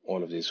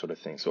all of these sort of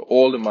things. So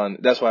all the money,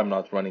 that's why I'm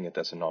not running it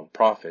as a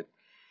non-profit,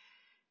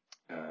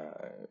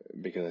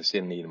 because I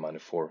still need money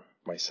for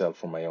myself,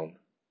 for my own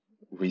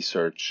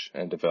research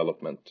and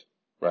development,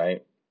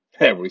 right?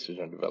 Research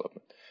and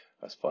development.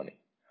 That's funny.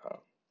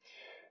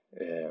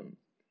 Yeah.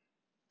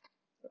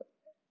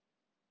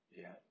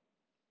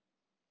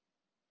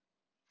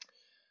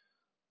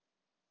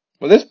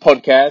 Well, this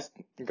podcast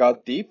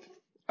got deep.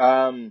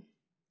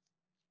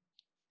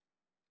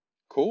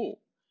 Cool.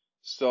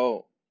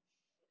 So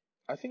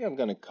I think I'm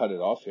gonna cut it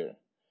off here.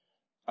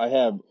 I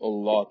have a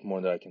lot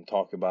more that I can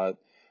talk about,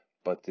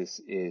 but this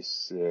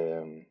is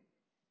a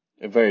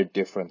very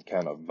different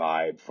kind of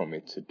vibe from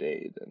it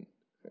today than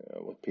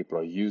what people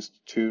are used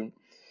to.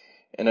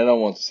 And I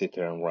don't want to sit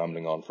there and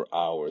rambling on for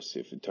hours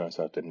if it turns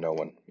out that no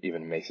one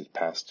even makes it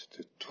past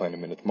the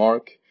 20-minute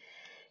mark.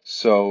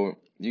 So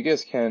you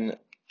guys can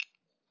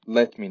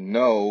let me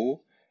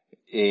know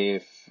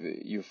if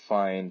you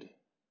find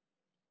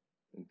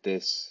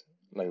this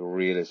like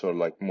really sort of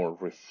like more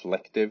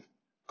reflective,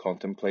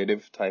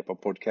 contemplative type of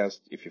podcast.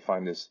 If you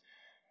find this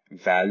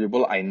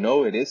valuable, I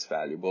know it is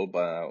valuable,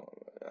 but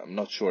I'm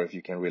not sure if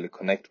you can really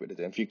connect with it.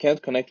 And if you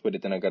can't connect with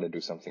it, then I gotta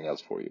do something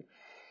else for you.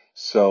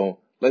 So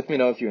let me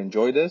know if you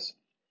enjoy this.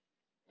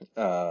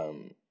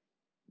 Then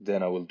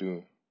I will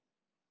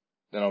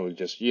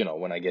just,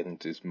 when I get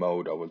into this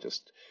mode, I will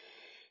just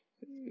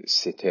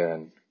sit here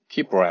and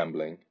keep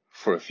rambling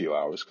for a few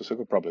hours, because I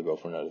could probably go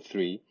for another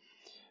 3.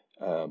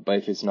 But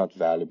if it's not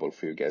valuable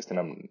for you guys,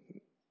 then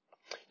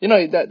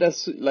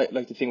that's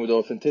like the thing with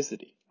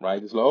authenticity,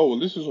 right? It's like, oh, well,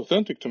 this is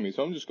authentic to me,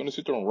 so I'm just gonna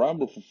sit there and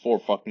ramble for 4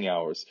 fucking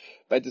hours.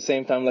 But at the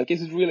same time, like,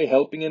 is it really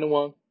helping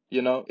anyone?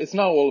 It's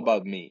not all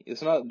about me.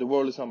 The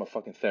world is not my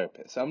fucking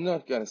therapist. I'm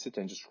not gonna sit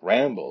there and just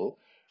ramble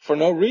for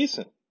no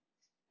reason,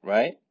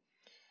 right?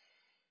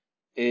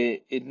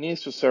 It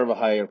needs to serve a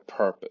higher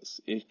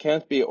purpose. It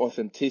can't be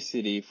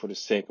authenticity for the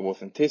sake of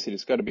authenticity.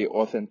 It's got to be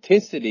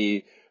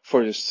authenticity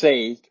for the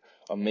sake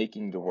of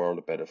making the world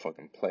a better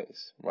fucking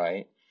place,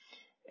 right?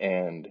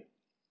 And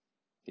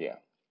yeah,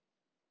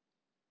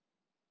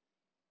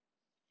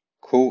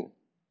 cool.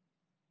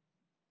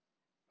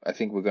 I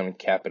think we're gonna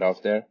cap it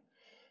off there.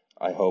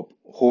 I hope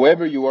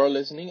whoever you are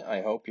listening,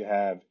 I hope you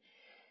have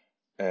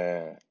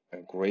a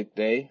great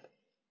day.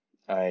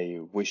 I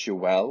wish you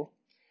well,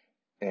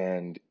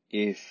 and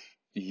if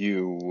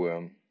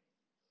you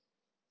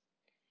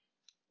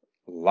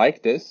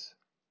like this,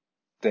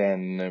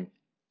 then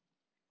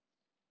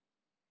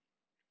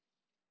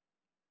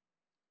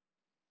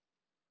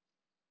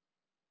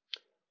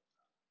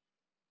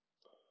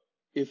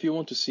if you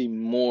want to see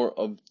more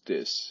of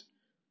this,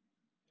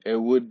 it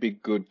would be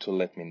good to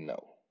let me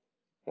know,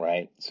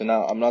 right? So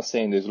now I'm not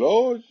saying this,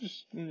 oh,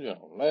 just,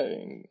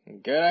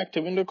 get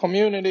active in the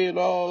community,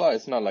 blah, blah, blah.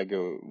 It's not like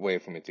a way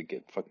for me to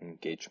get fucking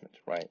engagement,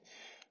 right?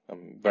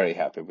 I'm very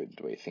happy with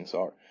the way things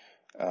are.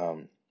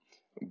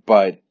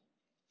 But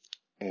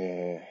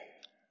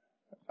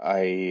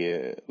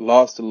I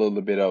lost a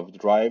little bit of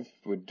drive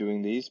with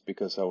doing these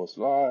because I was,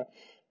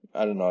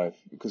 I don't know,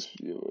 because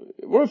there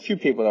were a few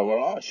people that were,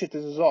 oh shit,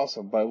 this is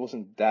awesome, but it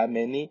wasn't that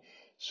many.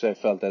 So I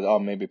felt that, oh,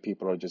 maybe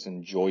people are just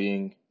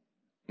enjoying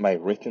my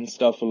written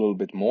stuff a little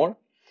bit more.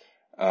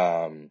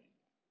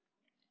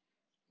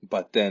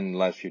 But then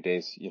last few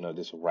days,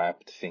 this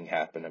Wrapped thing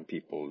happened and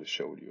people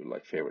showed you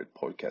like favorite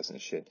podcasts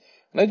and shit.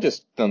 And I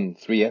just done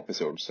 3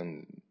 episodes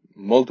and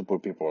multiple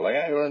people were like,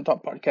 hey, you're on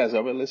top podcast.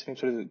 I've been listening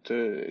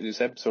to these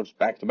episodes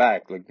back to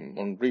back, like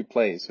on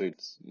replay. So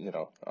it's,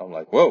 I'm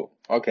like, whoa,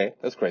 okay,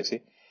 that's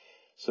crazy.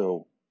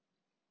 So,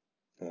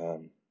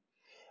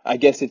 I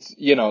guess it's,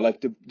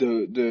 like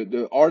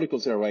the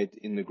articles are right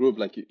in the group,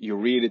 like you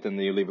read it and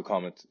then you leave a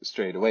comment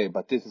straight away.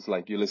 But this is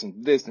like you listen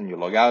to this and you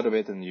log out of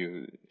it and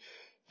you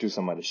do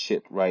some other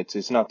shit, right? So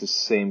it's not the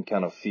same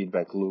kind of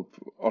feedback loop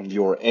on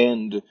your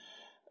end.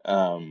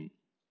 And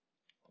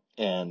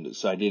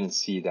so I didn't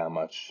see that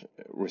much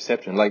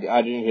reception. Like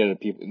I didn't hear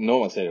no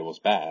one said it was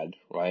bad,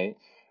 right?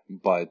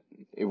 But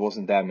it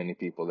wasn't that many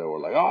people that were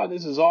like, oh,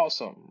 this is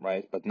awesome,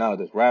 right? But now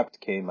that Wrapped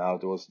came out,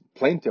 there was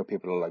plenty of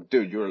people that were like,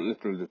 dude, you're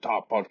literally the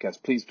top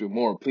podcast. Please do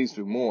more,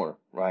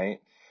 right?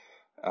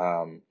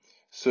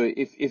 So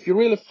if you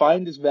really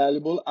find this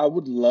valuable, I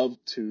would love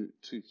to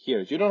hear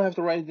it. You don't have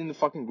to write it in the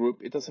fucking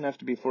group. It doesn't have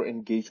to be for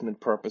engagement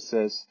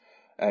purposes.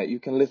 You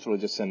can literally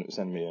just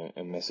send me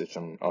a message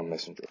on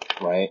Messenger,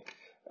 right?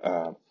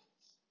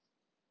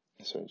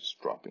 sorry,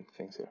 just dropping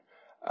things here.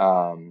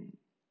 Um,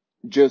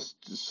 just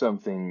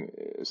something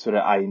so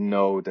that I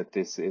know that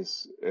this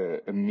is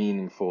a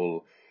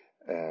meaningful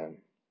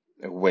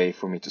a way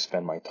for me to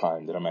spend my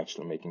time, that I'm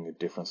actually making a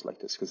difference like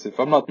this. Because if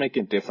I'm not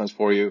making a difference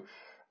for you,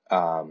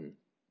 um,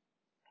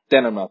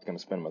 then I'm not going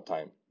to spend my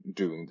time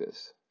doing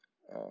this.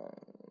 Uh,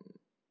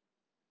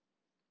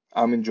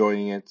 I'm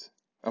enjoying it.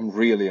 I'm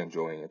really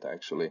enjoying it,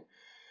 actually.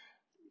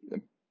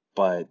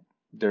 But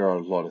there are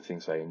a lot of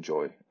things I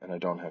enjoy, and I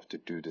don't have to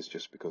do this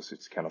just because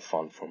it's kind of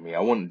fun for me.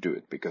 I want to do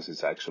it because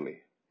it's actually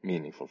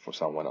meaningful for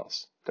someone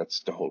else.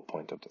 That's the whole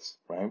point of this,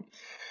 right?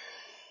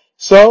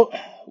 So,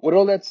 with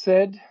all that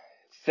said,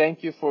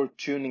 thank you for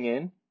tuning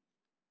in,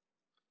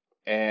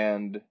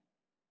 and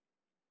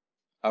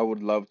I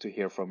would love to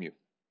hear from you.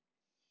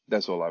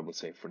 That's all I would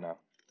say for now.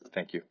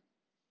 Thank you.